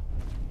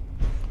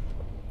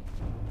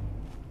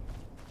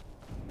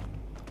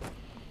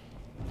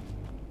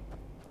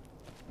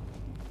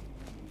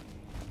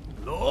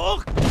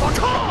 Look!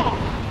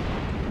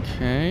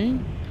 Okay.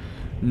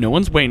 No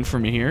one's waiting for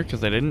me here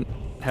because I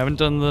haven't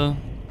done the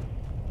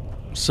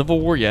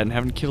Civil War yet and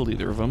haven't killed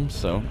either of them,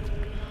 so.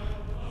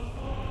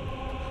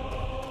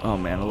 Oh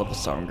man, I love the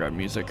Sovngarde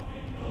music.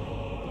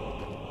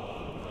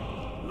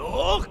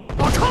 Look!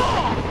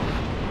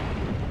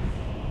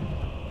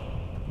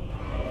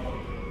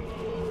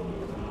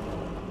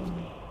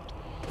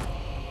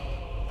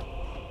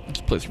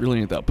 This place really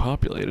ain't that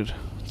populated.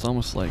 It's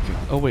almost like,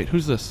 oh wait,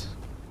 who's this?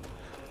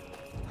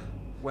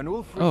 When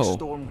Ulfric's Oh.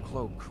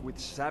 Stormcloak with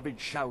savage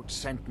shouts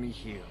sent me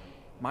here,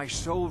 my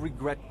sole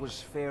regret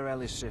was fair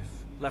Elisif,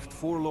 left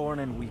forlorn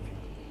and weeping.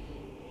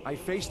 I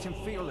faced him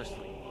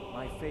fearlessly,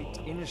 my fate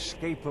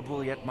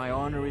inescapable, yet my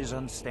honor is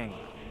unstained.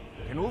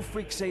 Can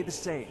Ulfric say the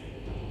same?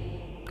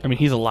 I mean,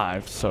 he's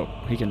alive, so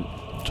he can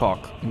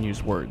talk and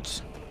use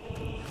words.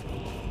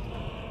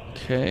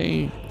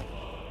 Okay.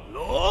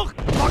 Look!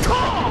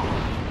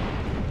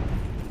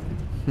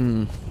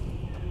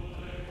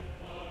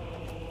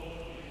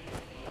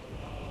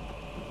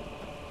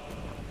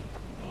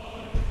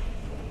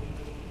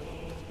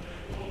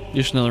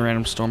 Just another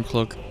random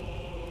Stormcloak.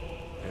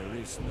 There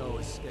is no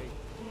escape.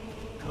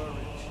 Courage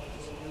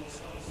is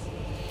useless.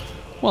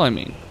 Well, I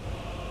mean,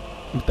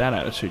 with that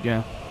attitude,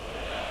 yeah.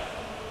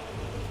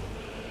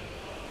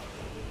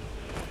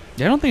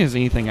 Yeah, I don't think there's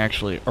anything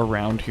actually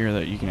around here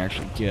that you can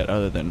actually get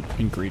other than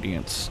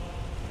ingredients.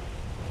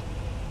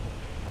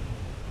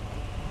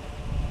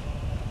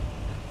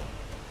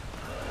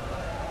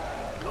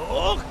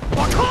 Look!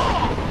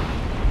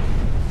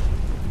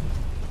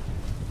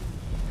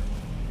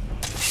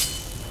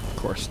 Of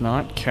course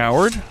not.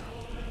 Coward.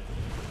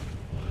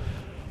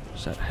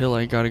 There's that hill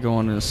I gotta go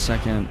on in a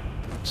second.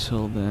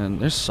 Till then,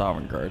 there's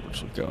Sovngarde,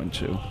 which we'll go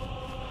into.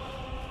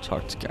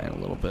 Talk to Guy in a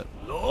little bit.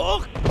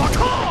 Look!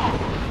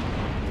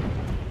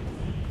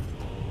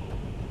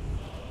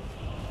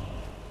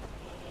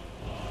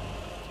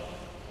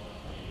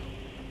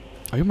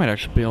 Oh, you might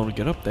actually be able to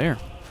get up there.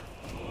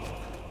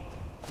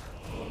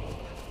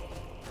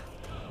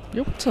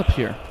 Yo, what's up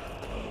here?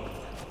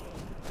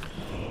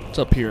 What's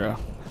up here?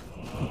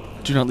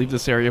 Do not leave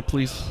this area,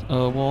 please,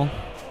 wall.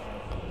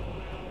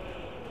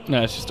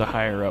 No, it's just a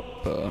higher up,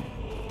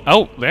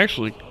 Oh, they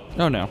actually...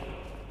 Oh, no.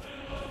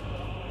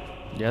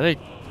 Yeah, they...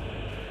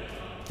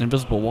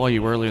 Invisible wall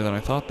you earlier than I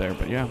thought there,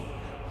 but yeah.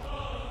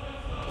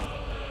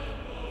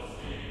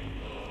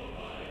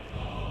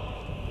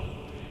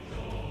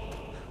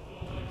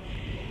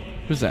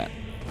 Who's that?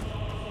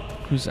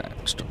 Who's that?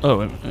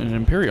 Oh, an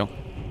Imperial.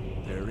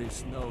 There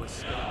is no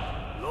escape.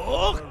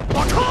 Look!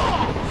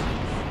 Look!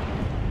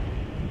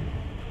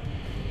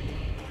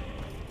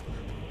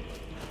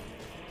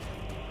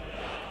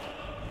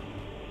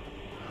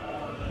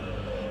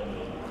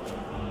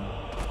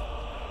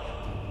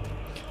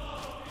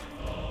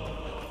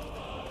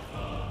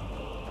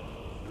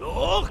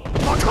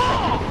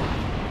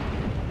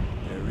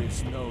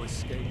 There's no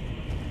escape.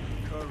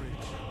 Courage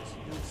is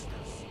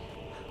useless.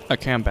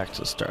 Okay, I'm back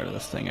to the start of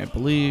this thing, I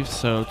believe,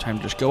 so time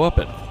to just go up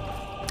it.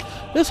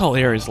 This whole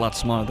area is a lot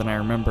smaller than I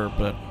remember,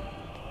 but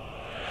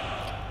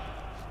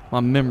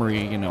my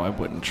memory, you know, I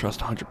wouldn't trust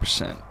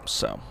 100%,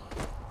 so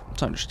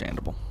it's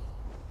understandable.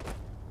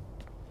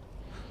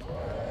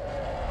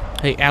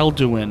 Hey,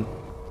 Alduin.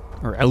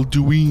 Or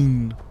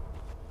Alduin.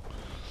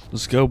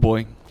 Let's go,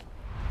 boy.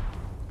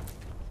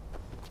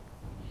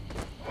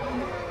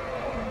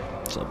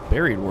 It's a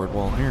buried word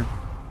wall here.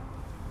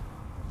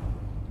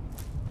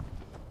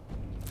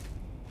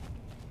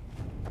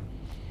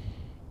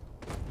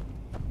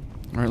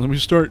 Alright, let me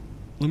start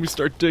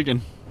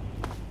digging.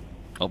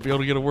 I'll be able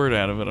to get a word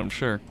out of it, I'm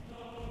sure.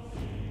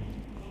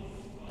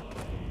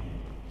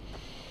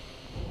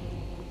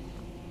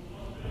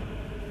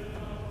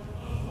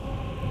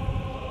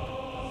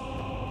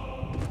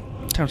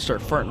 Time to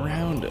start farting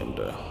around and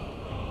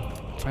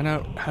find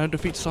out how to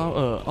defeat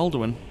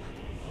Alduin.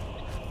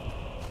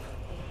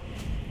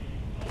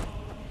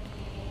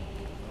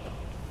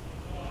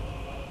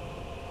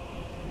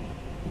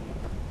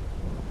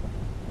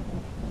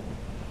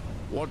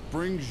 What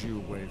brings you,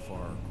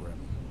 Wayfarer Grim?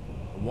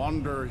 A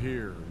wander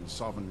here in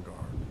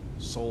Sovngarde,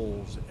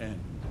 Soul's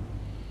End.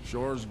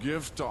 Shore's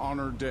gift to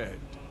honor dead.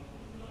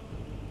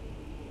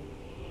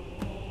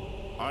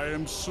 I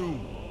am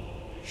soon,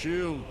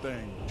 shield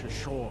thing to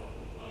shore.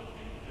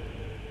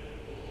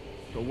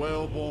 The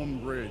whalebone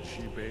bridge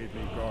he bade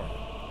me guard.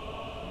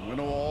 And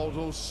winnow all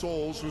those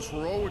souls whose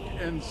heroic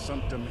end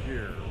sent them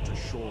here to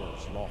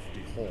shore's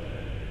lofty home.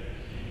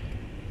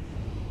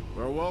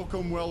 Their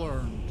welcome well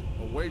earned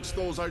awaits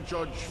those I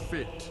judge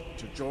fit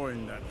to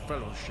join that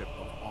fellowship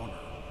of honor.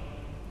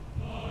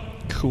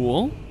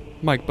 Cool.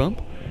 Mic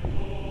bump.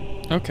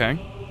 Okay.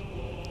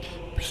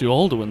 Pursue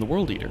Alduin, the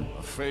World Eater.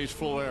 A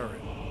fateful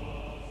errand.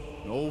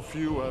 No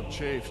few have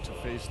chafed to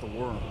face the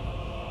worm,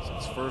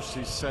 since first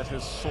he set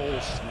his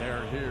soul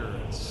snare here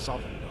at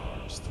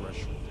Sovngarde's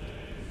threshold.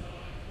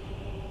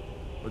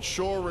 But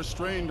Shore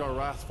restrained our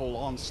wrathful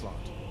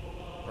onslaught.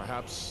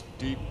 Perhaps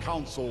deep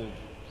counseled,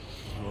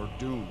 your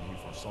doom he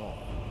foresaw.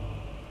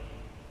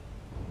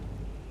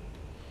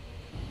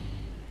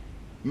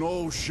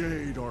 No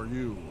shade are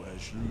you,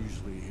 as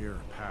usually here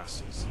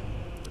passes.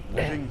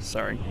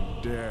 Sorry.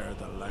 You dare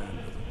the land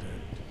of the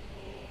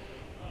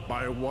dead.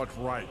 By what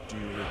right do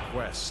you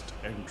request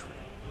entry?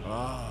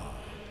 Ah.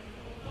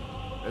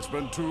 It's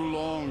been too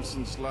long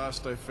since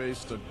last I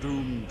faced a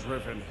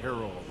doom-driven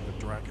hero of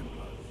the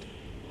Dragonblood.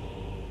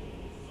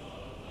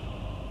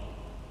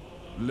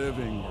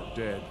 Living or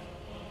dead,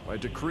 by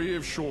decree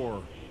of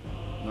Shore,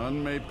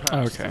 none may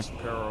pass this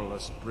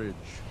perilous bridge.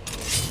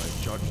 I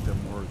judge them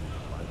worthy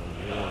by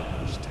the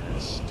warrior's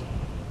test.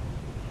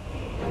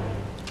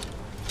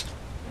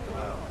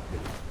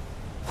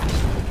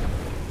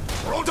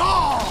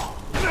 Rodar!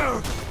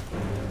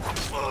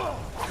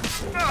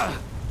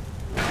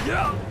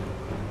 Yeah!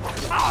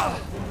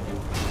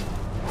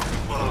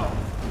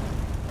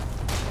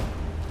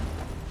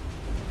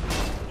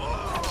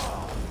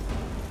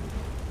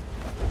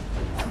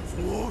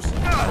 Fools!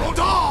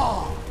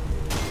 Rodar!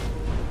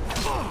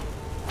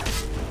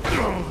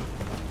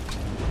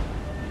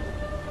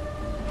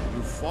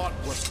 You fought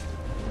what?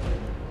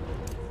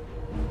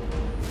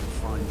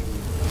 Find you.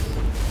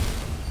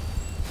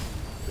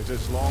 It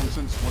is long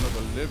since one of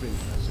the living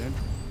has entered.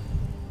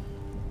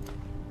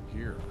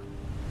 Here.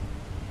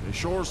 May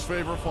Shore's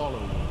favor follow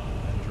you,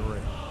 and you're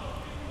in.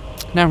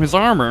 Now his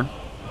armor,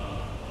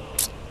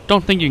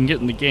 don't think you can get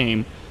in the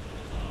game.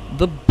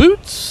 The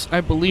boots,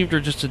 I believe, are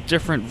just a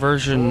different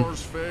version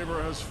Shore's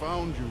favor has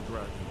found you,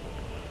 Dragon.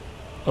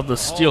 of the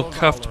steel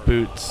cuffed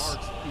boots.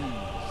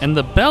 And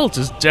the belt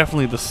is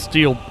definitely the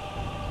steel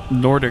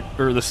Nordic,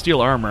 or the steel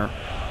armor.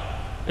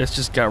 It's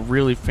just got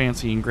really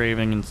fancy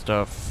engraving and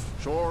stuff.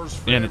 Shore's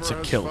favor And it's a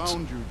has kilt.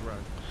 found you,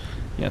 Dragon.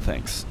 Yeah,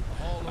 thanks.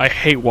 I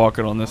hate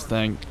walking on this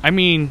thing. I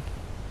mean,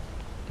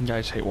 I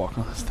just hate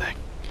walking on this thing.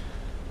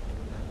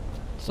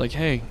 It's like,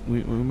 hey,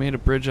 we made a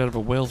bridge out of a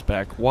whale's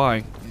back.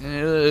 Why?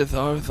 I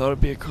thought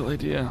it'd be a cool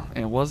idea.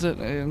 And was it?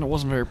 And it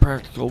wasn't very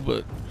practical,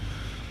 but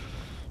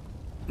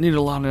needed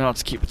a lot of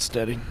knots to keep it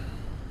steady.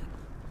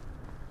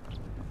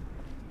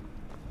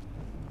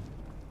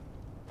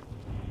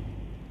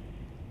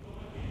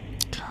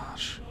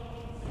 Gosh.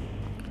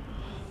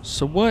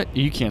 So what?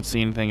 You can't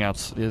see anything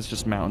else. It's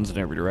just mountains in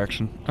every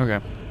direction. Okay.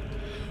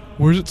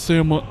 Where's it say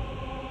I'm on?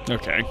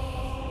 Okay.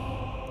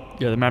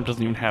 Yeah, the map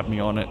doesn't even have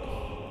me on it.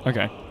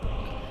 Okay.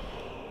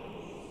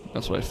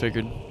 That's what I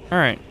figured.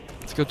 Alright,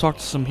 let's go talk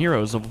to some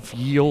heroes of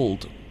ye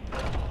old.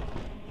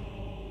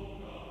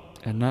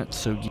 And not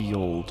so ye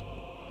old.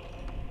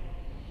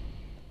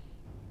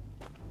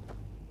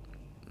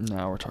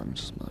 No, we're talking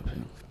to some other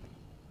people.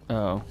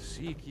 Oh.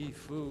 Seek ye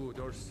food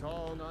or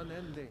song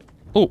unending.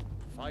 Oh!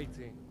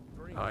 Fighting.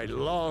 I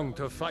long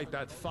to fight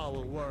that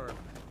foul worm.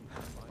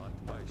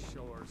 But by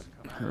Shore's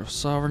command. Hero of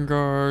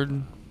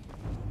Sovngarde.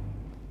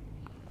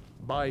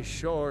 By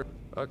Shore,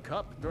 a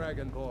cup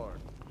dragonborn.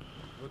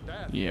 Would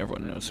that Yeah,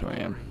 everyone knows who I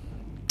am.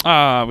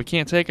 Ah, we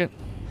can't take it?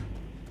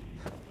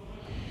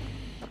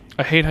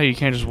 I hate how you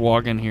can't just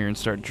walk in here and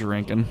start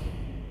drinking.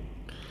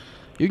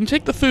 You can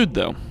take the food,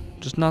 though.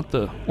 Just not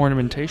the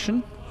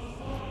ornamentation.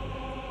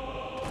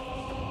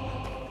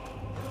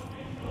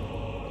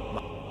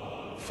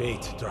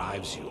 Fate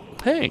drives you,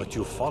 Hey. but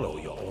you follow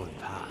your own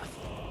path.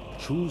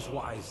 Choose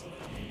wisely,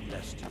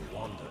 lest you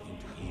wander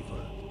into evil.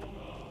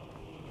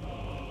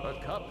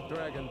 A cup,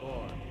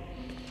 Dragonborn,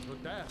 to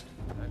death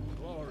and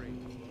glory.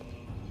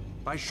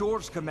 By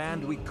Shore's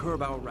command, we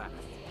curb our wrath,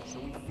 so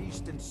we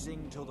feast and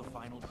sing till the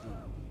final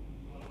doom.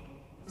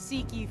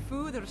 Seek ye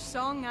food or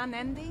song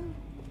unending?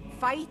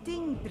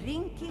 Fighting,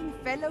 drinking,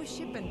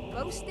 fellowship, and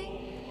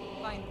boasting?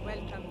 Find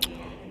welcome here.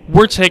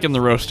 We're taking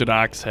the roasted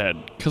ox head,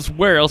 because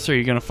where else are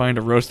you going to find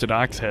a roasted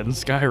ox head in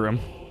Skyrim?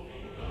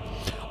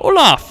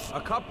 Olaf!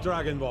 A cup,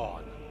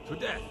 Dragonborn, to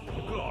death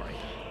and glory.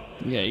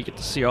 Yeah, you get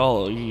to see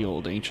all of ye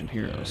old ancient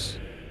heroes.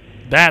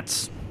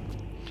 That's...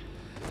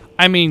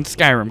 I mean,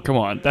 Skyrim, come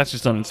on. That's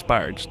just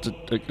uninspired. Just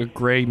a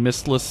gray,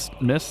 mistless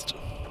mist.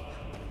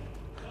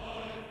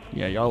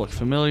 Yeah, y'all look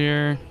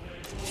familiar.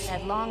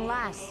 At long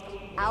last,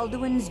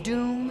 Alduin's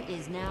doom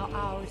is now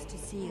ours to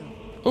seal.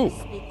 Oh.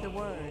 Speak the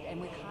word,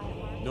 and with high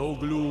word. No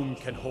gloom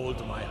can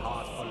hold my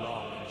heart for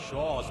long in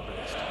Shaw's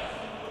breast.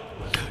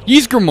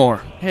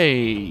 Ysgramor!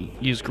 Hey,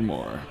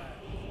 Ysgramor.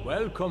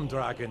 Welcome,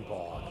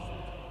 Dragonborn.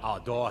 Our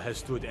door has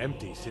stood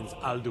empty since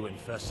Alduin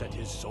first set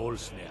his soul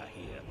snare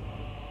here.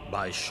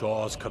 By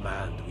Shaw's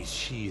command, we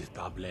sheathed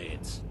our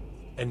blades,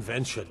 and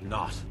ventured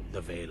not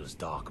the Vale's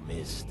dark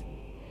mist.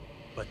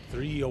 But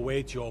three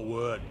await your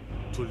word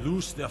to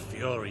loose their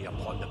fury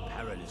upon the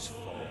perilous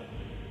foe.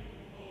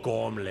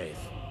 Gormlaith,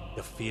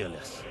 the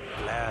fearless,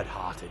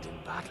 glad-hearted in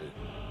battle.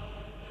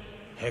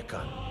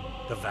 Hecon,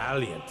 the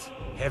valiant,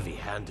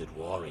 heavy-handed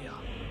warrior.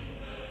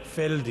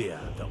 Feldir,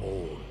 the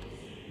old,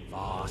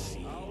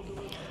 far-seeing.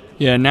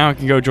 Yeah, now I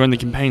can go join the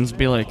campaigns and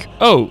be like,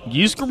 oh,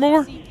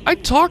 Ysgramor? I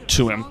talked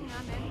to him.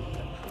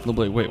 They'll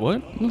be like, wait,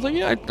 what? I was like,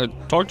 yeah, I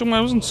talked to him.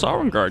 I was in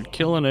Sovngarde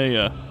killing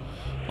a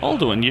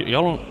alduin.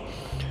 Y'all don't...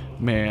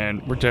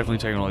 Man, we're definitely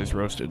taking all these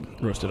roasted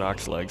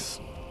ox legs.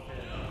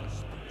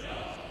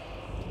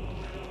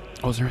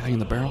 Oh, is there anything in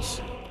the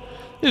barrels?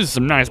 These are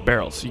some nice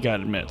barrels, you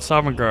gotta admit.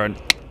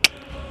 Sovngarde,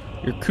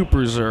 your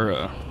coopers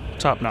are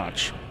top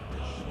notch.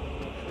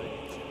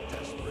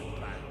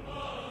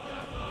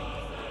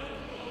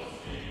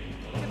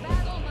 To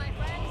battle, my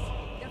friends.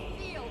 The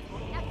field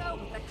will echo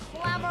with the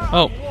clamor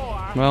Oh, of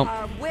war. well.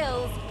 Our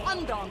wills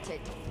undaunted.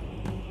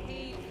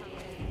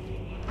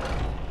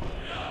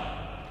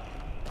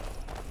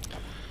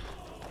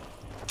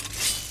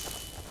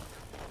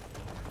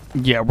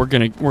 Yeah, we're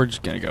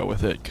just gonna go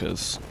with it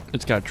because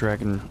it's got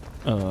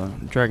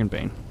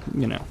Dragonbane.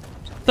 You know,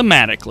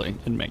 thematically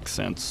it makes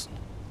sense.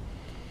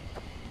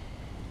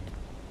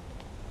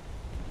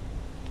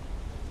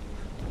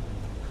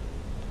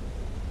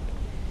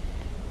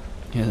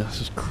 Yeah,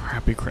 this is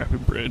crappy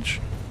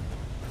bridge.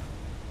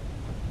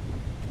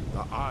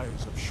 The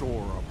eyes of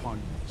Shore are upon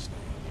you this day.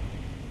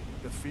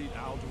 Defeat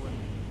Alduin,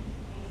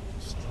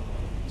 destroy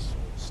his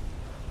soul.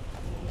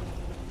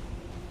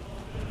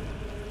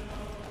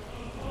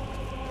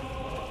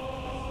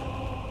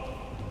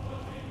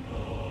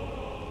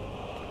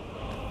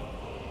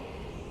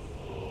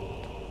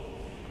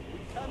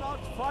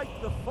 Cannot fight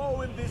the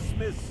foe in this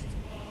mist.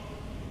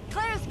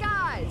 Clear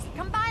skies.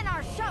 Combine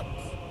our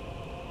shouts.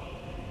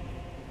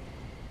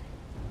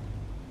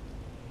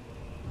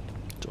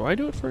 Do I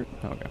do it for?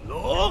 Okay.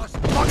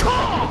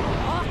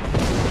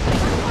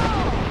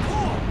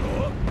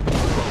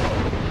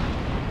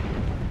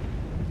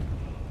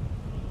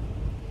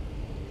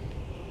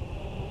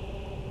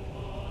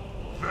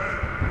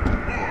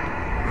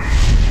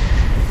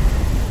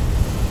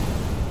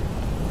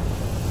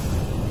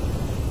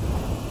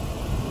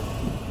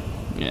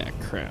 Yeah,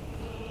 crap.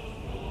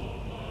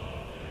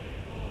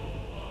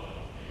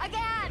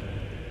 Again.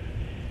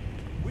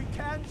 We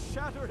can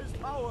shatter his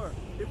power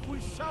if we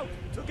shout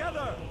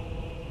together.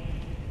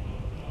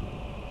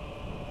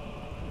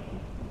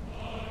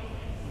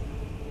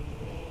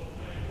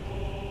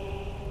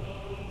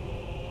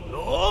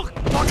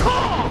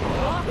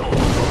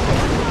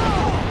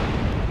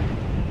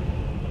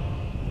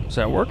 Is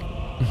that working?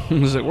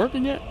 Is it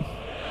working yet?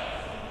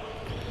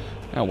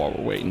 Now while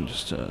we're waiting,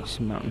 just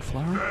some mountain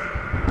flower.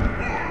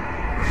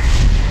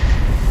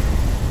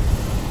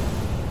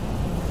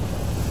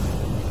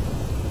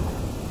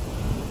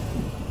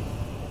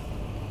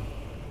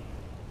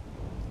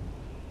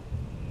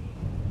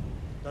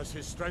 Does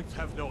his strength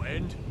have no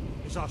end?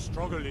 Is our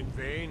struggle in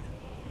vain?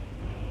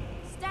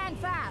 Stand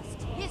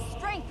fast. His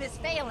strength is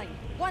failing.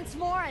 Once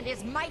more, and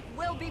his might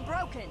will be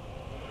broken.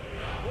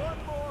 One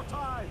more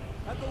time,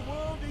 and the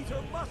World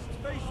Eater must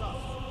face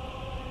us.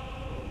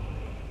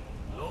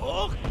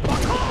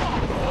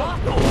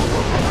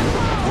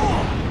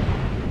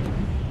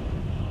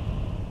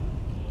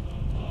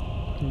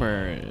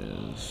 Where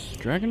is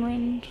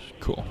Dragonrend?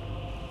 Cool.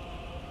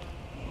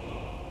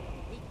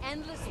 The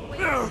endless wait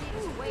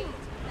gives way to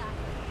that.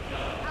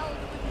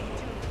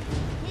 Alduin's doom.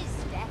 His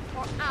death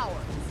or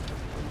ours.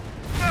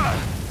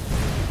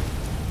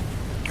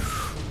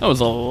 That was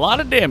a lot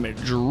of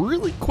damage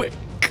really quick.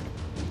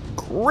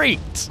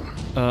 Great.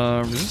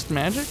 Resist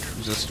magic,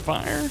 resist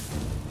fire.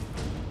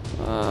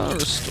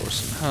 Restore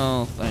some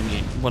health.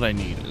 What I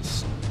need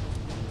is...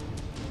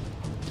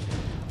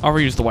 I'll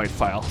reuse the white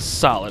file.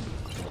 Solid.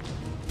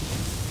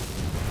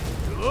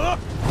 That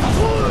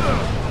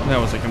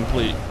was a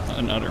complete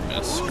and utter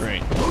miss.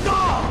 Great.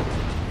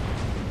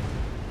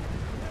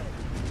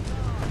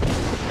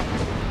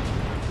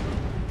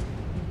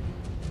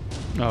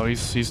 Oh,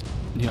 he's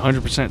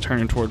 100%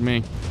 turning toward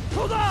me.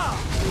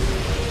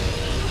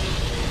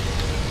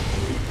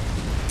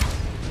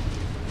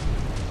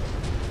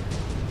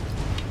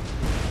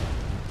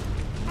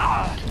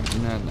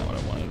 Not what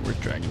I wanted. Where's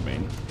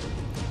Dragonbane?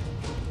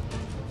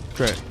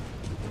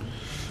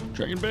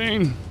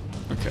 Dragonbane!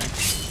 Okay.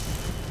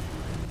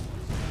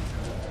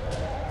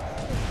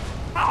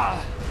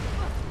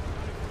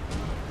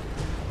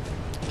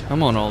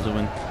 Come on,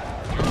 Alduin.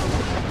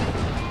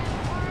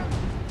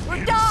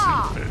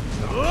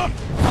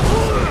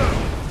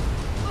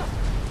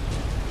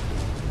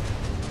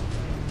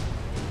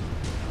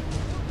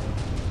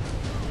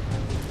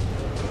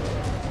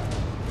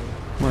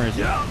 Where is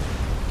he? Golly.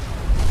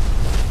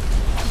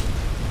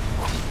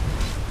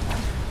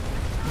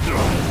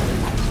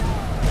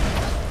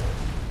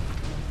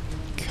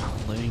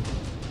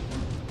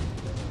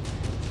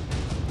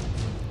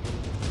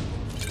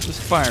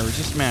 Resist fire,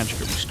 resist magic,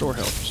 restore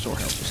health, restore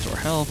health, restore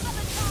health.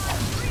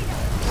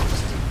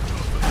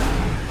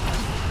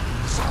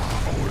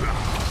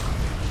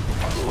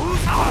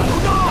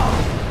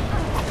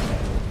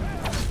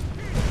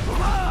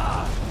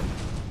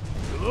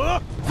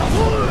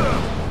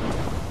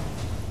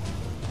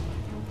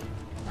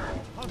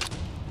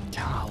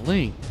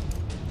 Golly.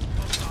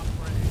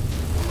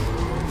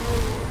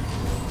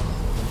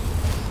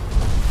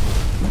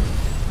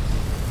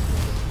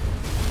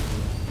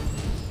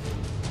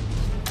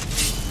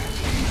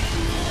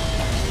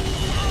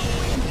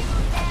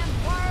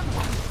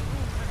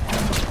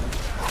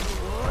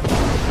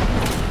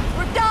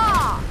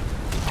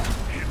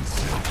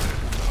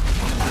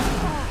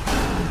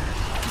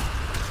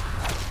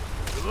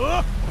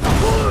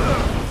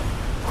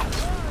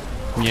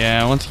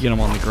 Yeah, once you get them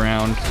on the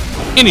ground,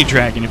 any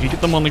dragon, if you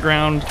get them on the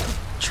ground,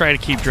 try to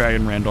keep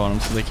Dragon Rend on them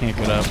so they can't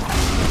get up.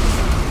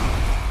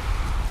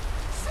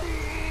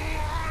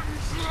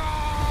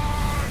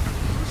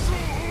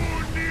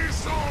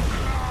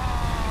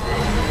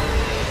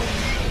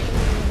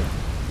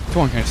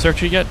 Come on, can I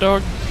search you yet,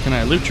 dog? Can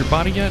I loot your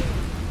body yet?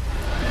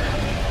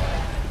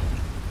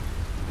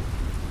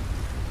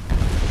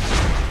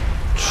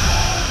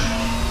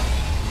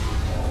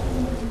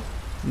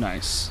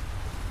 Nice.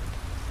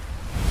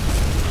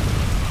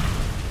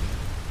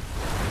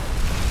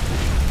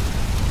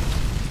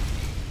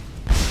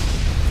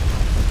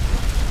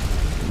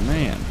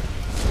 Man.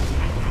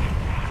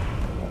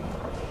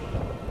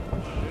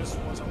 This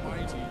was a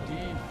mighty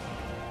deed.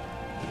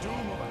 The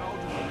doom of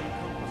alduin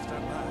encompassed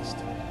at last,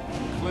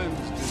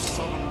 cleansed his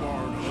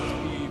sovngarde of his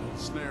evil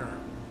snare.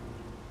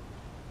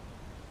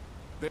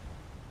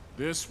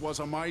 This was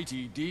a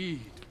mighty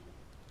deed.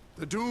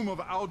 The doom of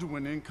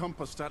alduin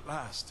encompassed at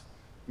last,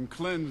 and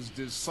cleansed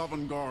his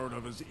sovngarde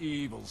of his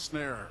evil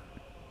snare.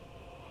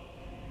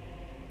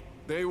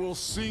 They will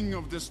sing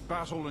of this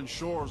battle in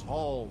Shore's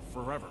Hall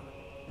forever.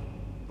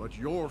 But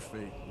your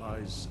fate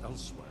lies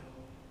elsewhere.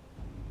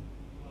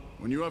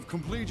 When you have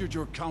completed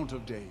your count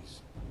of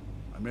days,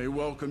 I may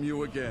welcome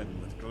you again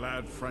with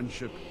glad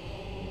friendship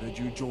and bid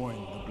you join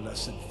the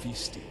blessed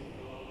feasting.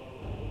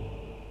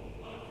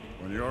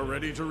 When you are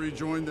ready to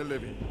rejoin the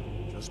living,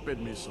 just bid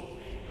me so,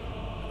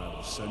 and I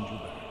will send you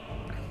back.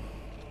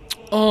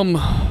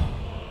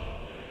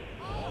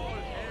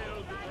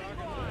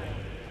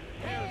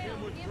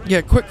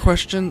 Yeah, quick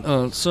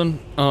question, son.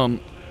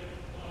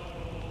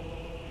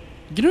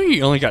 You know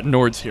you only got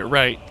Nords here,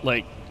 right?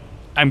 Like,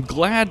 I'm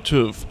glad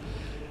to have,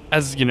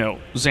 as, you know,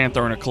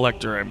 Xanathar and a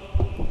collector, I'm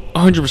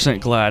 100%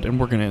 glad, and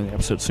we're gonna end the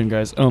episode soon,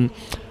 guys. I'm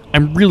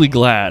really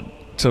glad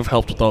to have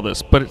helped with all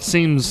this, but it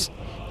seems,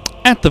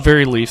 at the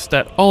very least,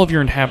 that all of your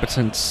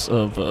inhabitants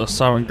of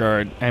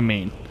sovngarde, I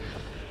mean,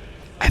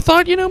 I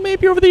thought, you know,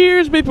 maybe over the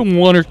years, maybe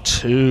one or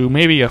two,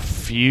 maybe a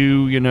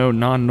few, you know,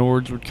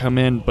 non-Nords would come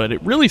in, but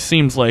it really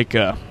seems like,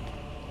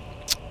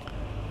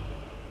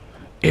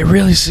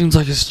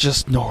 it's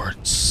just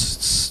Nords.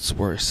 It's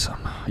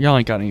worrisome. Y'all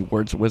ain't got any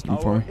words of wisdom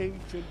for me.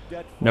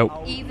 Nope.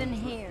 Even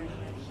here.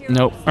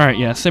 Nope. Alright,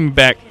 yeah, send me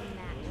back.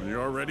 When you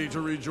are ready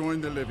to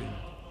rejoin the living,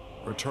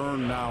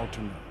 return now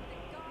to me,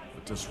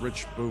 with this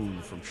rich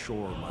boon from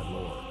Shore, my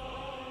lord.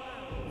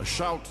 A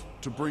shout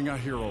to bring a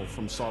hero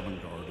from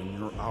Sovngarde in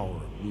your hour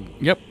of need.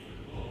 Yep.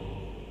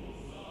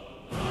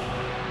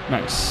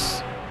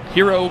 Nice.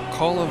 Hero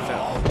Call of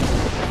Val.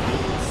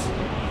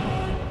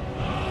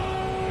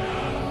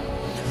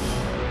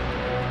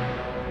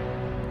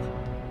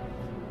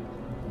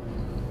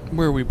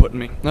 Where are we putting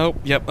me?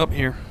 Nope, yep, up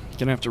here.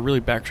 Gonna have to really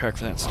backtrack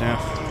for that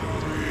staff.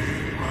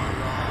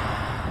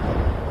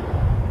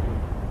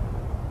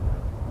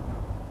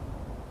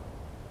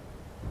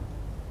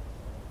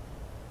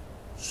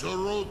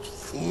 Sorot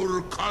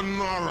fur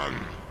kanaran.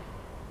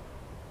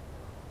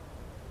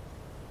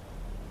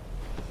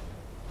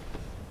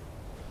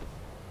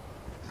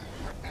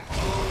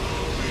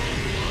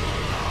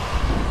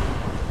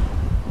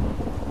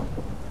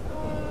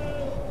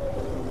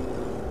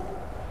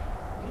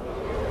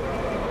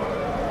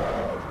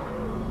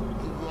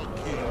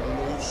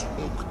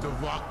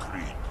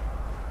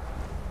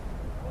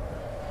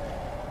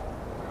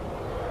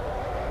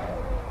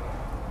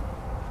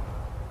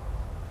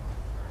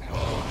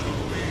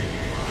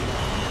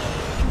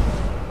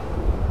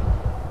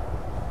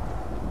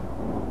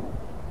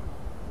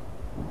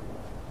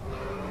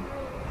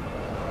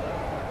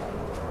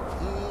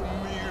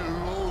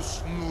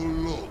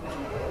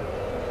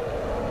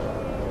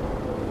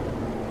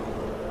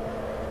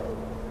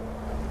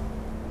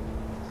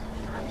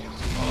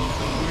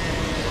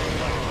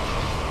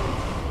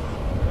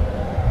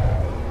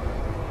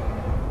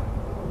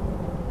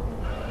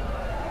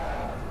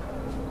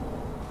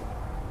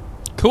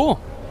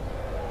 Cool.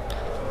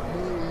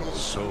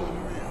 So,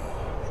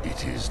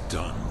 it is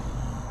done.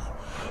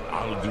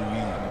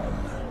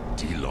 Alduin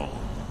Dilon,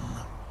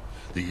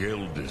 the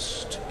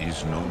eldest,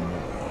 is no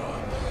more.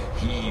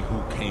 He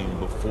who came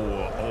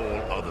before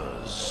all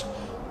others,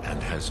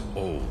 and has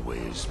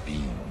always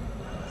been.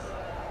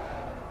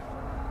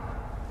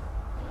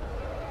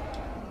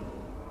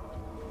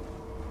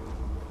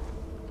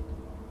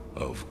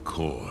 Of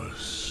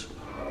course,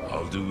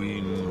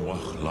 Alduin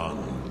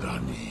Wachlan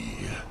Dani.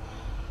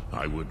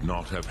 I would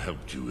not have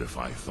helped you if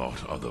I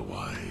thought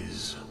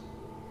otherwise.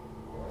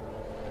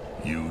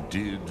 You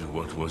did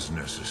what was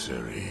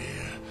necessary.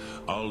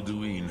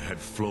 Alduin had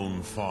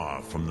flown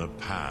far from the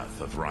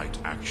path of right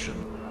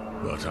action,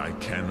 but I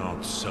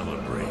cannot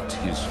celebrate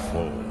his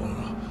fall.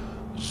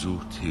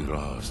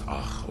 Zutiraz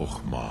ach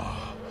ochma.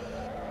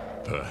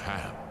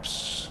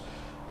 Perhaps,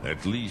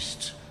 at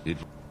least it...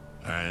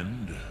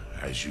 And,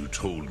 as you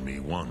told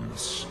me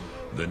once,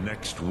 the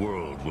next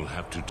world will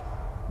have to...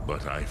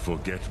 But I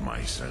forget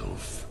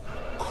myself.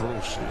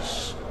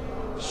 Croesus,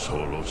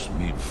 solos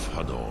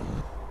midfadon.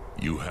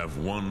 You have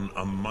won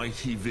a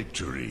mighty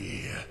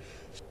victory.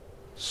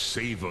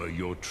 Savor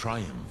your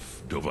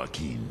triumph,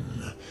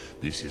 Dovahkiin.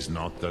 This is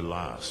not the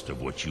last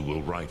of what you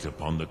will write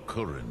upon the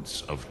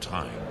currents of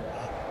time.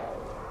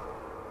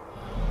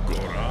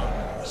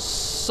 Goran.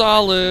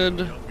 Solid.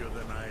 Younger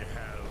than I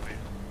have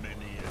in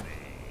many an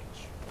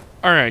age.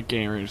 Alright,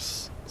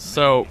 gamers.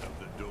 So,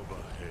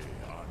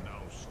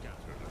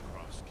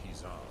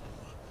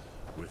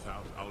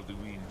 without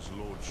Alduin's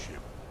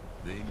lordship,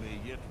 they may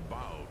yet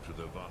bow to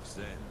the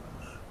Vasen,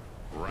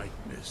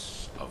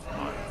 brightness of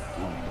my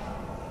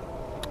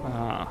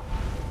food.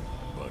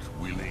 But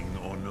willing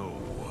or no,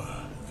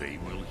 they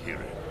will hear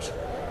it.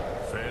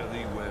 Fare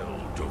thee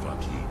well,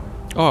 Dovahkiin.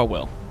 oh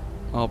well.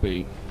 I'll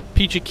be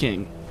Peachy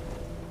King.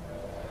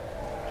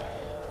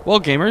 Well,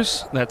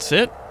 gamers, that's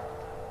it.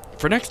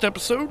 For next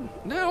episode,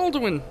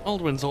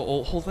 Alduin's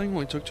whole thing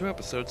only took 2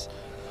 episodes.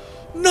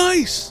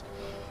 Nice!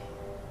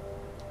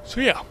 So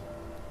yeah.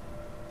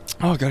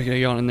 Oh, gotta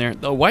get on in there.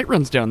 The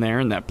Whiterun's down there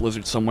in that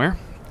blizzard somewhere.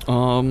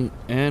 And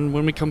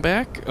when we come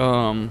back,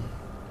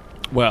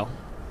 well,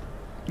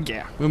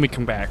 yeah, when we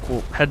come back,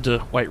 we'll head to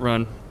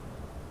Whiterun.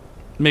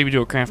 Maybe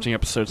do a crafting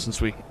episode since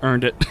we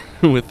earned it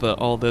with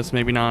all this.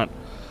 Maybe not.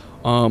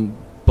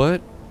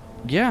 But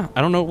yeah,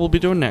 I don't know what we'll be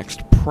doing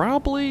next.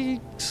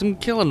 Probably some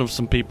killing of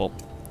some people.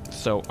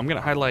 So I'm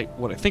gonna highlight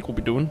what I think we'll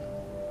be doing.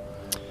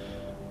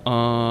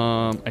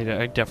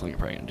 I definitely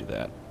probably gonna do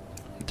that.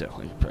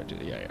 Definitely probably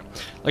do that. Yeah.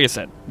 Like I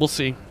said, we'll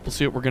see. We'll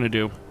see what we're gonna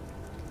do.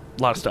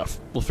 A lot of stuff.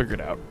 We'll figure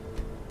it out.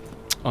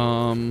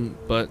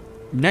 But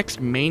next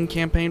main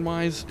campaign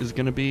wise is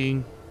gonna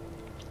be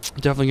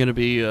definitely gonna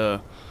be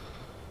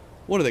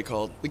what are they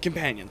called? The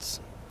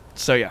companions.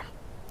 So yeah.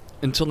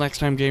 Until next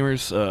time,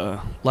 gamers.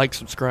 Like,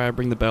 subscribe,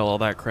 ring the bell, all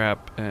that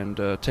crap, and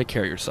take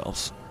care of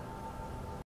yourselves.